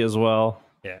Supremacy as well.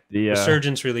 Yeah, the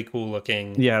Resurgent's really cool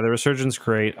looking. Yeah, the Resurgent's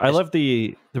great. I love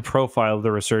the profile of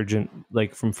the Resurgent,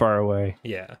 like from far away.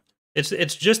 Yeah, it's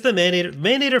just the Mandator.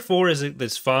 Mandator 4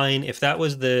 is fine. If that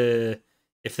was the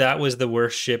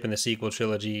worst ship in the sequel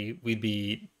trilogy, we'd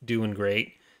be doing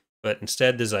great. But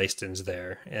instead, the Zeiston's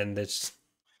there, and it's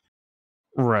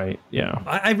right. Yeah,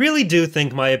 I really do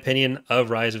think my opinion of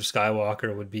Rise of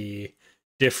Skywalker would be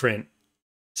different,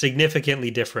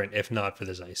 significantly different, if not for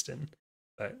the Zeiston.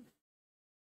 But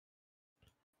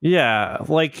yeah,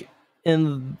 like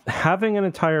in having an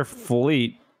entire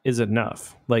fleet is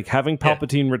enough. Like having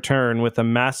Palpatine return with a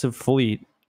massive fleet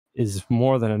is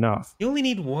more than enough. You only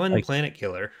need one planet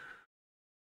killer.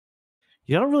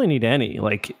 You don't really need any.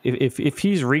 Like if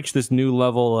he's reached this new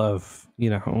level of,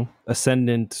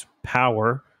 ascendant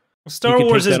power. Star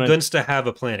Wars is going to have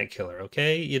a planet killer,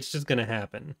 okay? It's just going to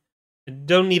happen. You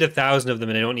don't need 1,000 of them,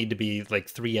 and they don't need to be like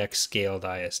 3x scaled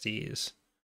ISDs.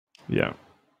 Yeah.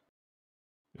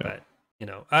 But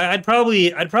I'd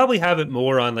probably have it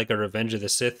more on like a Revenge of the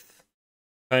Sith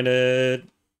kind of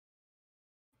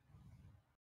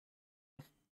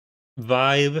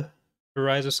vibe for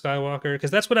Rise of Skywalker,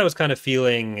 because that's what I was kind of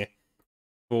feeling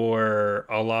for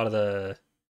a lot of the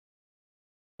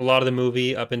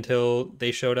movie up until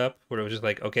they showed up, where it was just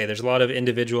like, okay, there's a lot of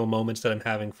individual moments that I'm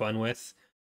having fun with,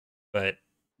 but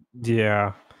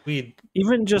yeah, we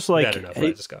even just like had enough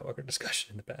Rise of Skywalker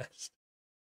discussion in the past.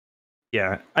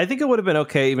 Yeah, I think it would have been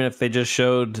okay even if they just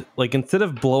showed, like, instead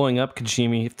of blowing up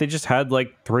Kijimi, if they just had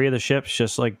like 3 of the ships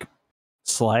just like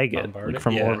slag it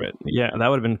from orbit. Yeah, that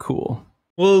would have been cool.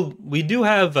 Well, we do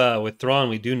have with Thrawn,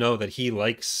 we do know that he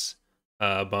likes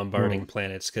bombarding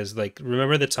planets, because like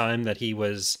remember the time that he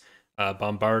was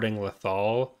bombarding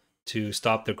Lothal to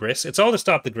stop the Gris? It's all to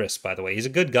stop the Gris, by the way. He's a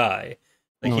good guy.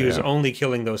 Like he was only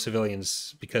killing those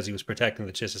civilians because he was protecting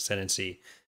the Chiss Ascendancy,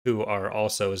 who are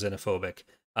also xenophobic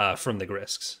from the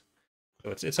Grisks.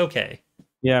 So it's okay.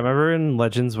 Yeah, I remember in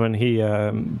Legends when he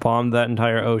bombed that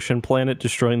entire ocean planet,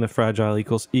 destroying the fragile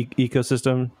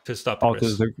ecosystem to stop the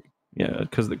Gris.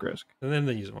 Because of the Grisk. And then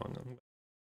they use them on them.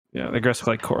 Yeah, the Grisk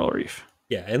like coral reef.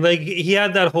 Yeah, and like he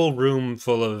had that whole room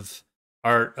full of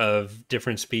art of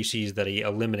different species that he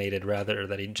eliminated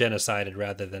that he genocided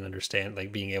rather than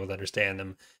being able to understand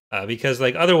them. Because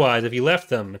like otherwise, if you left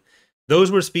them,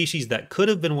 those were species that could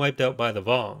have been wiped out by the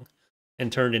Vong and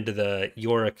turned into the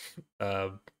Yorick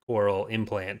coral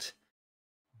implant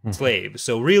slaves.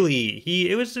 So really,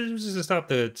 it was just to stop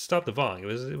the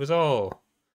Vong. It was all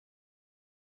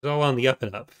It's all on the up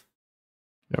and up.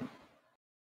 Yep.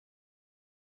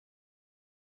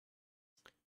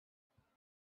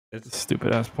 It's a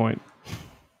stupid ass point.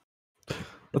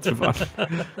 Let's move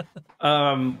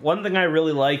on. One thing I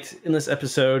really liked in this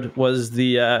episode was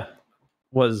the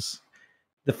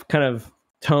kind of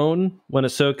tone when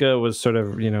Ahsoka was sort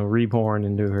of, reborn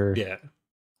into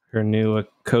her new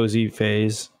cozy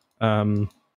phase.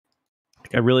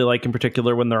 I really like in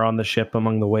particular when they're on the ship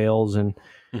among the whales and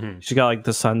she got like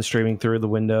the sun streaming through the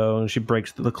window and she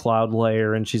breaks through the cloud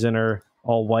layer and she's in her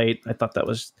all white. I thought that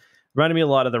reminded me a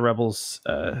lot of the Rebels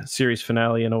series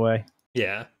finale in a way.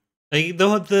 Yeah. Like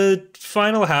the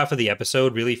final half of the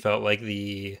episode really felt like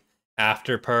the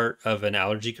after part of an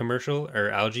allergy commercial or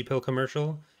allergy pill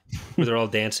commercial where they're all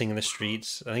dancing in the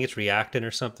streets. I think it's Reactin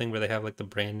or something where they have like the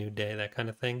brand new day, that kind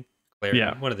of thing.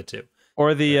 Yeah. One of the two.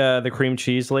 Or the cream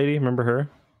cheese lady, remember her?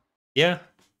 Yeah.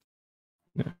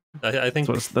 I think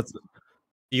that's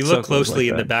you look closely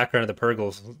in the background of the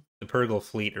Purgle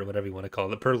fleet or whatever you want to call it,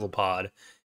 the Purgle pod.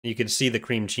 You can see the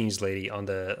cream cheese lady on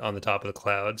the top of the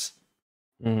clouds.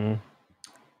 I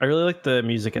really like the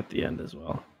music at the end as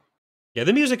well. Yeah,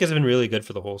 the music has been really good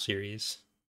for the whole series.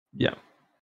 Yeah.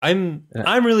 I'm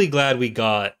really glad we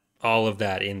got all of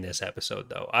that in this episode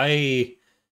though. I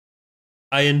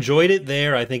enjoyed it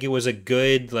there. I think it was a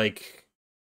good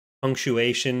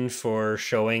punctuation for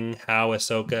showing how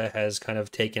Ahsoka has kind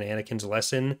of taken Anakin's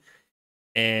lesson.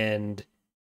 And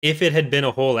if it had been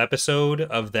a whole episode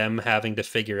of them having to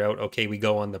figure out, okay, we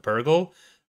go on the Purgle,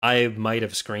 I might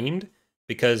have screamed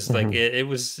because it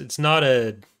was not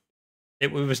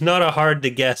a hard to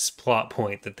guess plot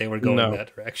point that they were going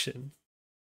that direction.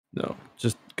 No,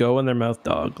 just go in their mouth,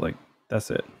 dog. Like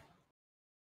that's it.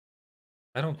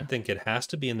 I don't think it has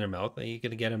to be in their mouth. You got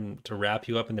to get them to wrap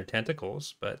you up in their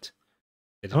tentacles, but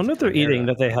I don't know if they're eating.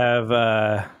 That they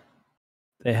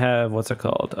have what's it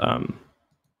called?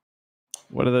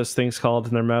 What are those things called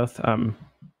in their mouth?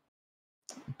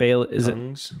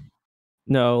 Tongues?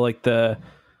 No, like the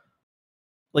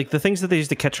things that they use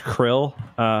to catch krill.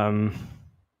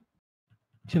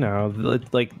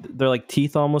 Like they're like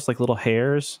teeth, almost like little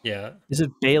hairs. Yeah. Is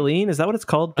it baleen? Is that what it's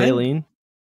called? Baleen. Is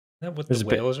that what the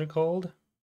whales are called?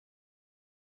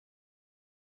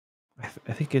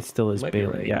 I think it still is baleen.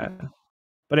 Right. Yeah.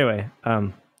 But anyway,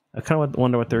 I kind of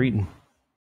wonder what they're eating.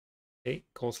 Hey,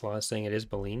 Coleslaw is saying it is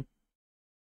baleen.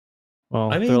 Well,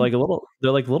 they're like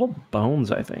little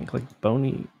bones, I think, like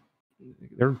bony.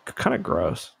 They're kind of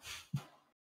gross.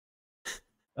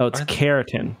 Oh, it's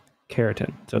keratin.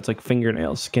 Keratin. So it's like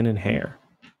fingernails, skin, and hair.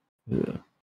 Ugh.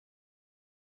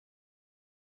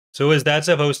 So is that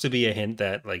supposed to be a hint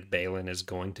that Baylan is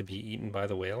going to be eaten by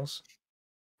the whales?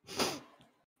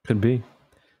 Could be.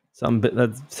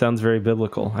 That sounds very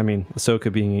biblical. I mean,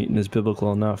 Ahsoka being eaten is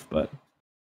biblical enough, but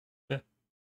yeah.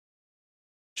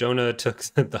 Jonah took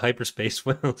the hyperspace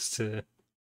whales to.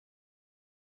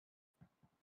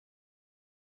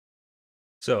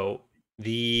 So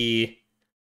the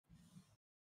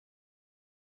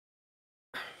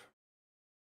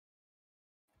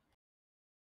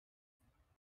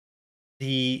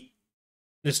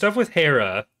stuff with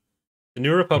Hera, the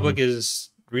New Republic is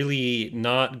really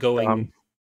not going.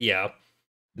 Yeah,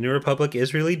 the New Republic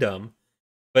is really dumb.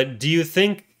 But do you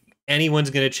think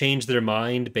anyone's going to change their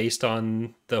mind based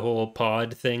on the whole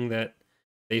pod thing that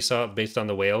they saw, based on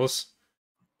the whales?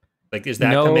 Like, is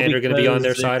that commander going to be on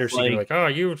their side, or is he like, oh,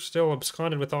 you still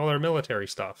absconded with all our military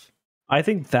stuff? I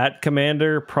think that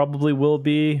commander probably will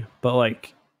be, but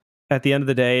at the end of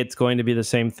the day, it's going to be the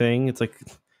same thing. It's like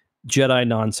Jedi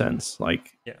nonsense.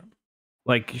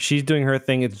 She's doing her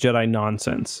thing. It's Jedi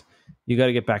nonsense. You got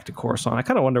to get back to Coruscant. I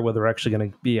kind of wonder whether we're actually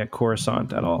going to be at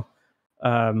Coruscant at all.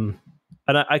 And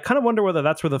I kind of wonder whether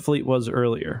that's where the fleet was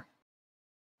earlier.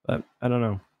 But I don't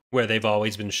know. Where they've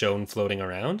always been shown floating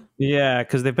around? Yeah,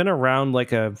 because they've been around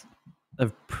like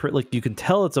you can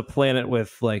tell it's a planet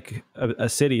with a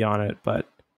city on it, but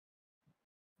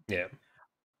yeah.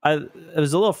 I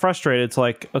was a little frustrated. It's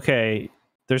like, okay,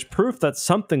 there's proof that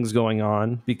something's going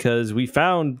on because we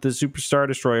found the Super Star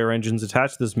Destroyer engines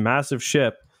attached to this massive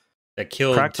ship that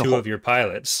killed two of your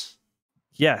pilots.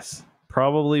 Yes,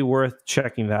 probably worth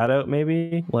checking that out.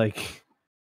 Maybe like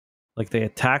they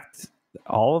attacked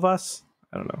all of us.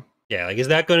 I don't know. Yeah, is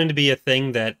that going to be a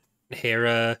thing that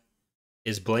Hera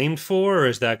is blamed for, or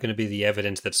is that going to be the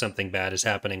evidence that something bad is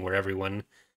happening where everyone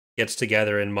gets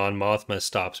together and Mon Mothma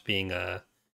stops being an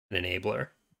enabler?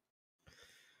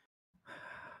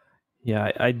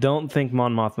 Yeah, I don't think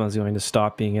Mon Mothma is going to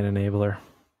stop being an enabler.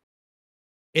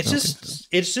 It's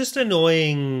just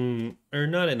annoying, or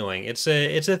not annoying. It's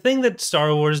a thing that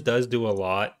Star Wars does do a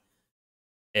lot,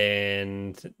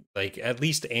 and like at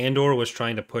least Andor was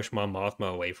trying to push Mon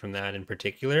Mothma away from that in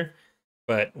particular,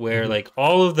 but where like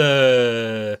all of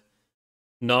the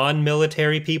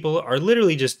non-military people are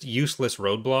literally just useless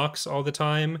roadblocks all the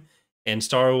time, and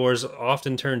Star Wars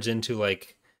often turns into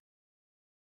like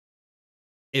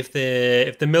if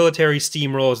the military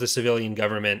steamrolls the civilian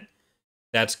government,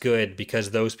 that's good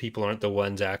because those people aren't the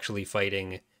ones actually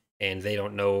fighting and they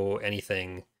don't know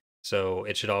anything. So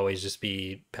it should always just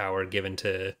be power given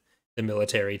to the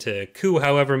military to coup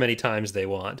however many times they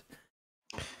want.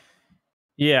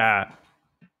 Yeah.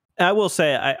 I will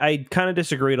say I kind of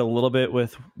disagreed a little bit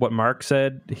with what Mark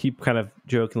said. He kind of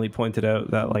jokingly pointed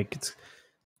out that like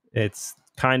it's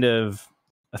kind of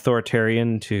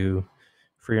authoritarian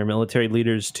for your military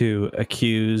leaders to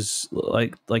accuse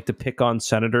like to pick on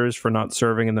senators for not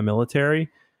serving in the military.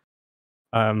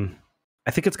 I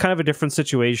think it's kind of a different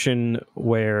situation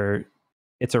where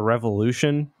it's a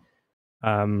revolution.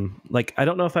 Like I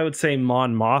don't know if I would say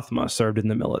Mon Mothma served in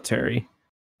the military.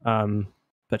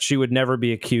 But she would never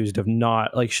be accused of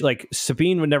not like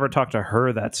Sabine would never talk to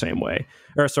her that same way,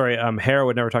 or sorry, Hera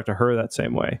would never talk to her that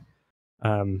same way.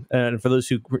 And for those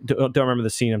who don't remember the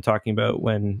scene I'm talking about,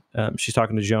 when she's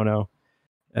talking to Jono,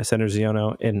 Senator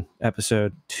Ziono, in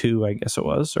episode 2, I guess it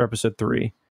was, or episode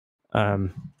 3.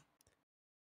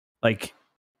 Like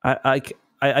I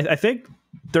think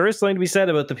there is something to be said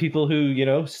about the people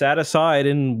who sat aside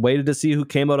and waited to see who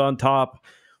came out on top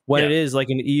when it is like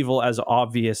an evil as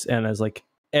obvious and as like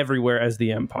everywhere as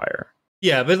the Empire.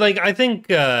 Yeah, but like I think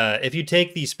if you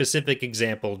take the specific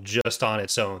example just on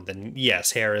its own, then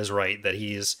yes, Hera is right that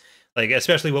he's like,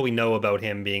 especially what we know about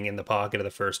him being in the pocket of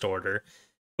the First Order.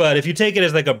 But if you take it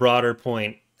as like a broader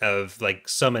point of like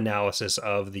some analysis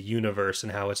of the universe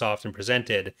and how it's often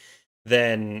presented,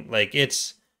 then like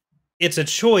it's a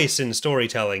choice in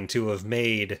storytelling to have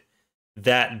made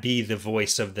that be the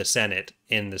voice of the Senate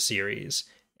in the series.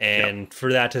 And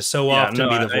for that to so often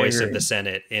be the voice of the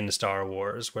Senate in Star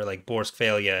Wars, where like Borsk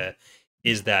Falia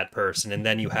is that person. And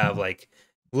then you have like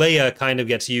Leia kind of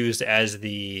gets used as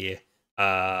the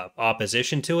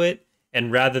opposition to it.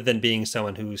 And rather than being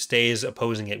someone who stays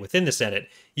opposing it within the Senate,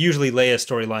 usually Leia's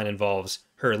storyline involves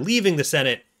her leaving the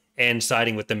Senate and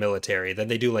siding with the military. Then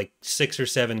they do like 6 or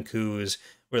 7 coups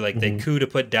where like they coup to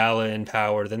put Dalla in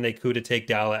power, then they coup to take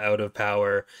Dalla out of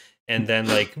power, and then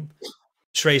like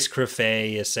Trace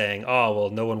Crefay is saying, oh, well,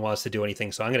 no one wants to do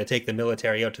anything, so I'm going to take the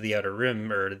military out to the Outer Rim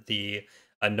or the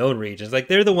unknown regions. Like,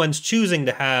 they're the ones choosing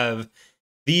to have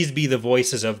these be the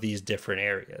voices of these different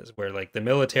areas, where, like, the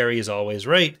military is always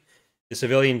right, the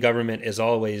civilian government is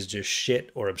always just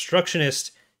shit or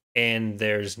obstructionist, and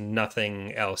there's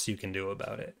nothing else you can do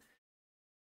about it.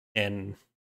 And,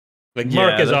 like,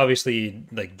 Mark is obviously,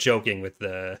 like, joking with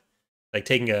the, like,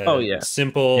 taking a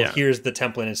simple, here's the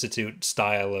Templin Institute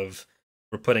style of,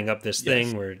 we're putting up this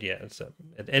thing where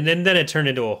and then it turned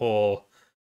into a whole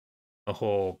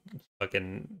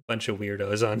fucking bunch of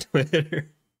weirdos on Twitter.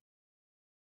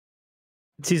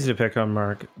 It's easy to pick on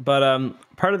Mark, but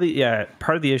part of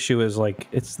the issue is like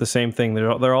it's the same thing. There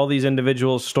are all these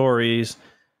individual stories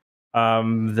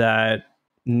that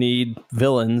need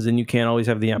villains, and you can't always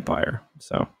have the Empire.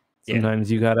 So sometimes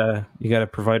you gotta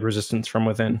provide resistance from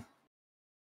within.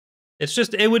 It's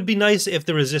just, it would be nice if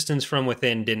the resistance from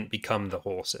within didn't become the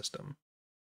whole system.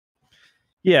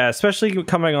 Yeah, especially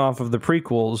coming off of the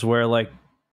prequels where like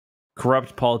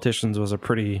corrupt politicians was a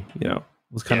pretty,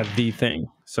 was kind of the thing.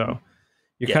 So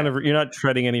you're not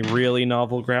treading any really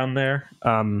novel ground there.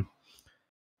 I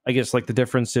guess like the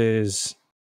difference is,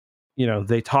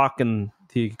 they talk in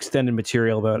the extended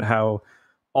material about how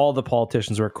all the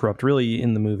politicians were corrupt. Really,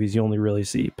 in the movies, you only really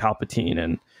see Palpatine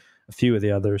and a few of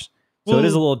the others. So it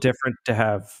is a little different to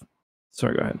have.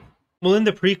 Sorry, go ahead. Well, in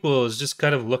the prequels, just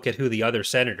kind of look at who the other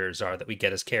senators are that we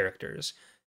get as characters.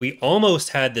 We almost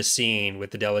had the scene with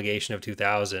the delegation of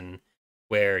 2000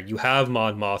 where you have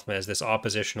Mon Mothma as this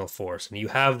oppositional force, and you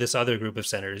have this other group of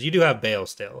senators. You do have Bail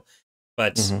still,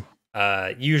 but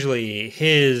usually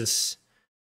his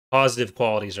positive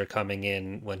qualities are coming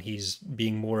in when he's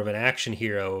being more of an action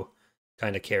hero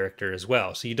kind of character as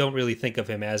well. So you don't really think of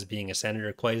him as being a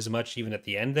senator quite as much, even at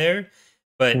the end there.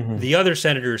 But the other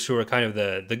senators who are kind of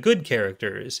the good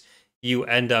characters, you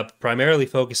end up primarily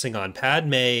focusing on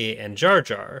Padme and Jar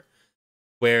Jar,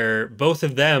 where both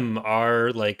of them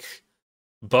are like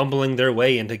bumbling their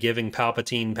way into giving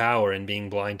Palpatine power and being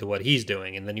blind to what he's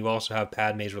doing. And then you also have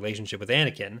Padme's relationship with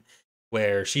Anakin,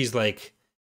 where she's like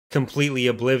completely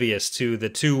oblivious to the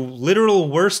 2 literal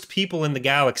worst people in the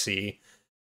galaxy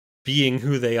being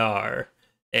who they are.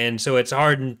 And so it's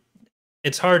hard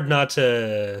not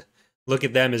to look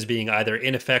at them as being either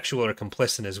ineffectual or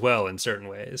complicit as well in certain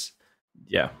ways.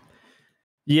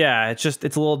 Yeah, it's a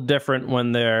little different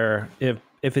when they're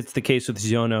if it's the case with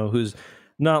Ziono, who's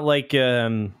not like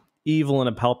evil in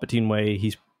a Palpatine way.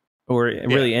 He's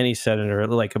really any senator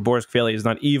like a Boris Kveli is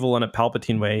not evil in a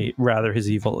Palpatine way. Rather, his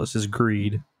evil is his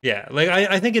greed. Yeah, like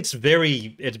I think it's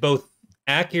both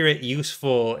accurate,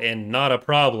 useful, and not a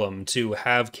problem to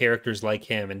have characters like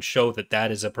him and show that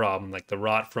that is a problem. Like the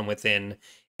rot from within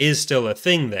is still a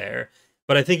thing there.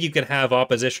 But I think you can have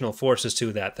oppositional forces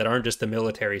to that aren't just the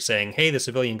military saying, hey, the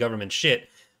civilian government shit,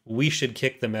 we should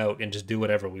kick them out and just do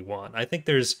whatever we want. I think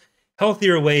there's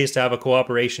healthier ways to have a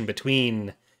cooperation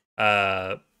between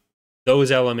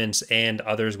those elements and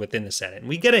others within the Senate. And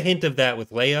we get a hint of that with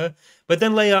Leia, but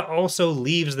then Leia also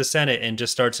leaves the Senate and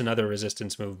just starts another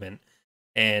resistance movement.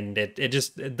 And it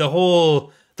just the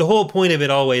whole point of it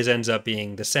always ends up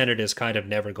being the Senate is kind of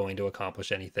never going to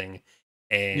accomplish anything.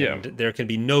 And there can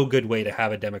be no good way to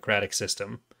have a democratic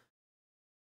system.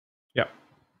 Yeah.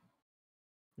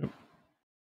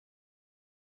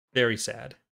 Very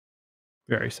sad.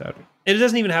 Very sad. It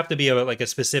doesn't even have to be about like a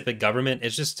specific government.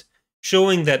 It's just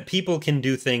showing that people can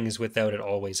do things without it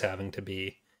always having to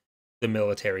be the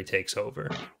military takes over.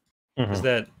 Because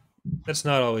that's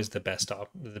not always the best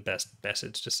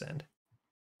message to send.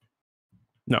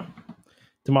 No.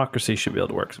 Democracy should be able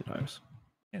to work sometimes.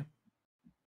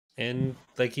 And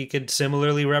like you could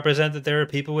similarly represent that there are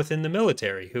people within the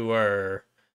military who aren't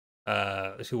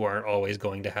always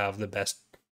going to have the best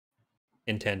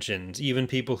intentions, even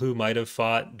people who might have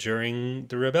fought during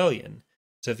the rebellion.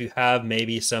 So if you have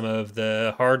maybe some of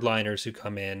the hardliners who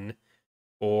come in,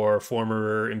 or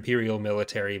former imperial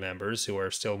military members who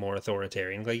are still more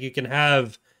authoritarian, like you can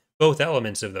have both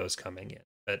elements of those coming in.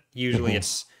 But usually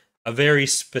it's a very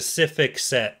specific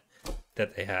set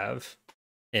that they have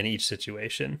in each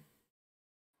situation.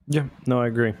 Yeah, no, I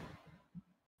agree.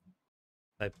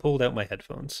 I pulled out my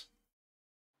headphones.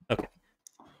 Okay.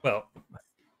 Well,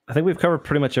 I think we've covered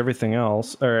pretty much everything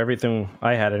else, or everything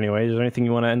I had anyway. Is there anything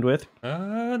you want to end with?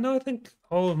 No, I think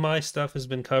all of my stuff has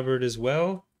been covered as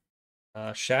well.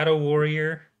 Shadow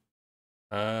Warrior.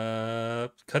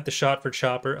 Cut the shot for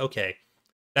Chopper. Okay.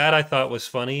 That I thought was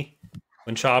funny.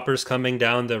 When Chopper's coming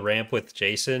down the ramp with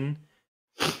Jason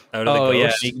out of the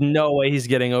ghost. Yeah, no way he's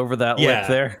getting over that lip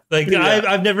there. Like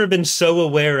I've never been so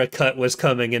aware a cut was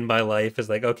coming in my life. It's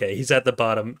like, okay, he's at the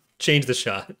bottom. Change the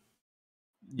shot.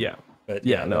 Yeah. But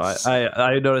no,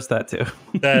 I noticed that too.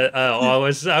 That I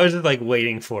was just like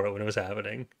waiting for it when it was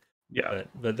happening. Yeah.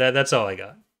 But that's all I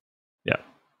got. Yeah.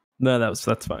 No,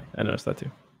 that's fine. I noticed that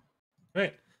too.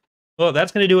 Right. Well,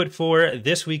 that's going to do it for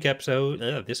this week's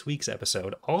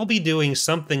episode. I'll be doing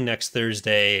something next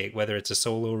Thursday, whether it's a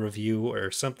solo review or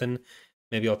something.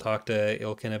 Maybe I'll talk to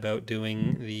Ilkin about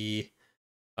doing the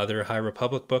other High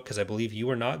Republic book, because I believe you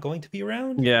are not going to be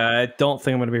around. Yeah, I don't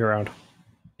think I'm going to be around.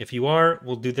 If you are,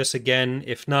 we'll do this again.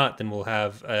 If not, then we'll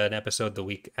have an episode the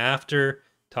week after,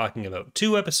 talking about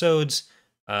 2 episodes.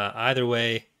 Either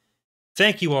way,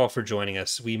 thank you all for joining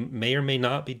us. We may or may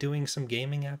not be doing some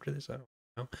gaming after this. I don't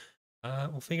know.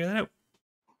 We'll figure that out.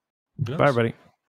 Bye, everybody.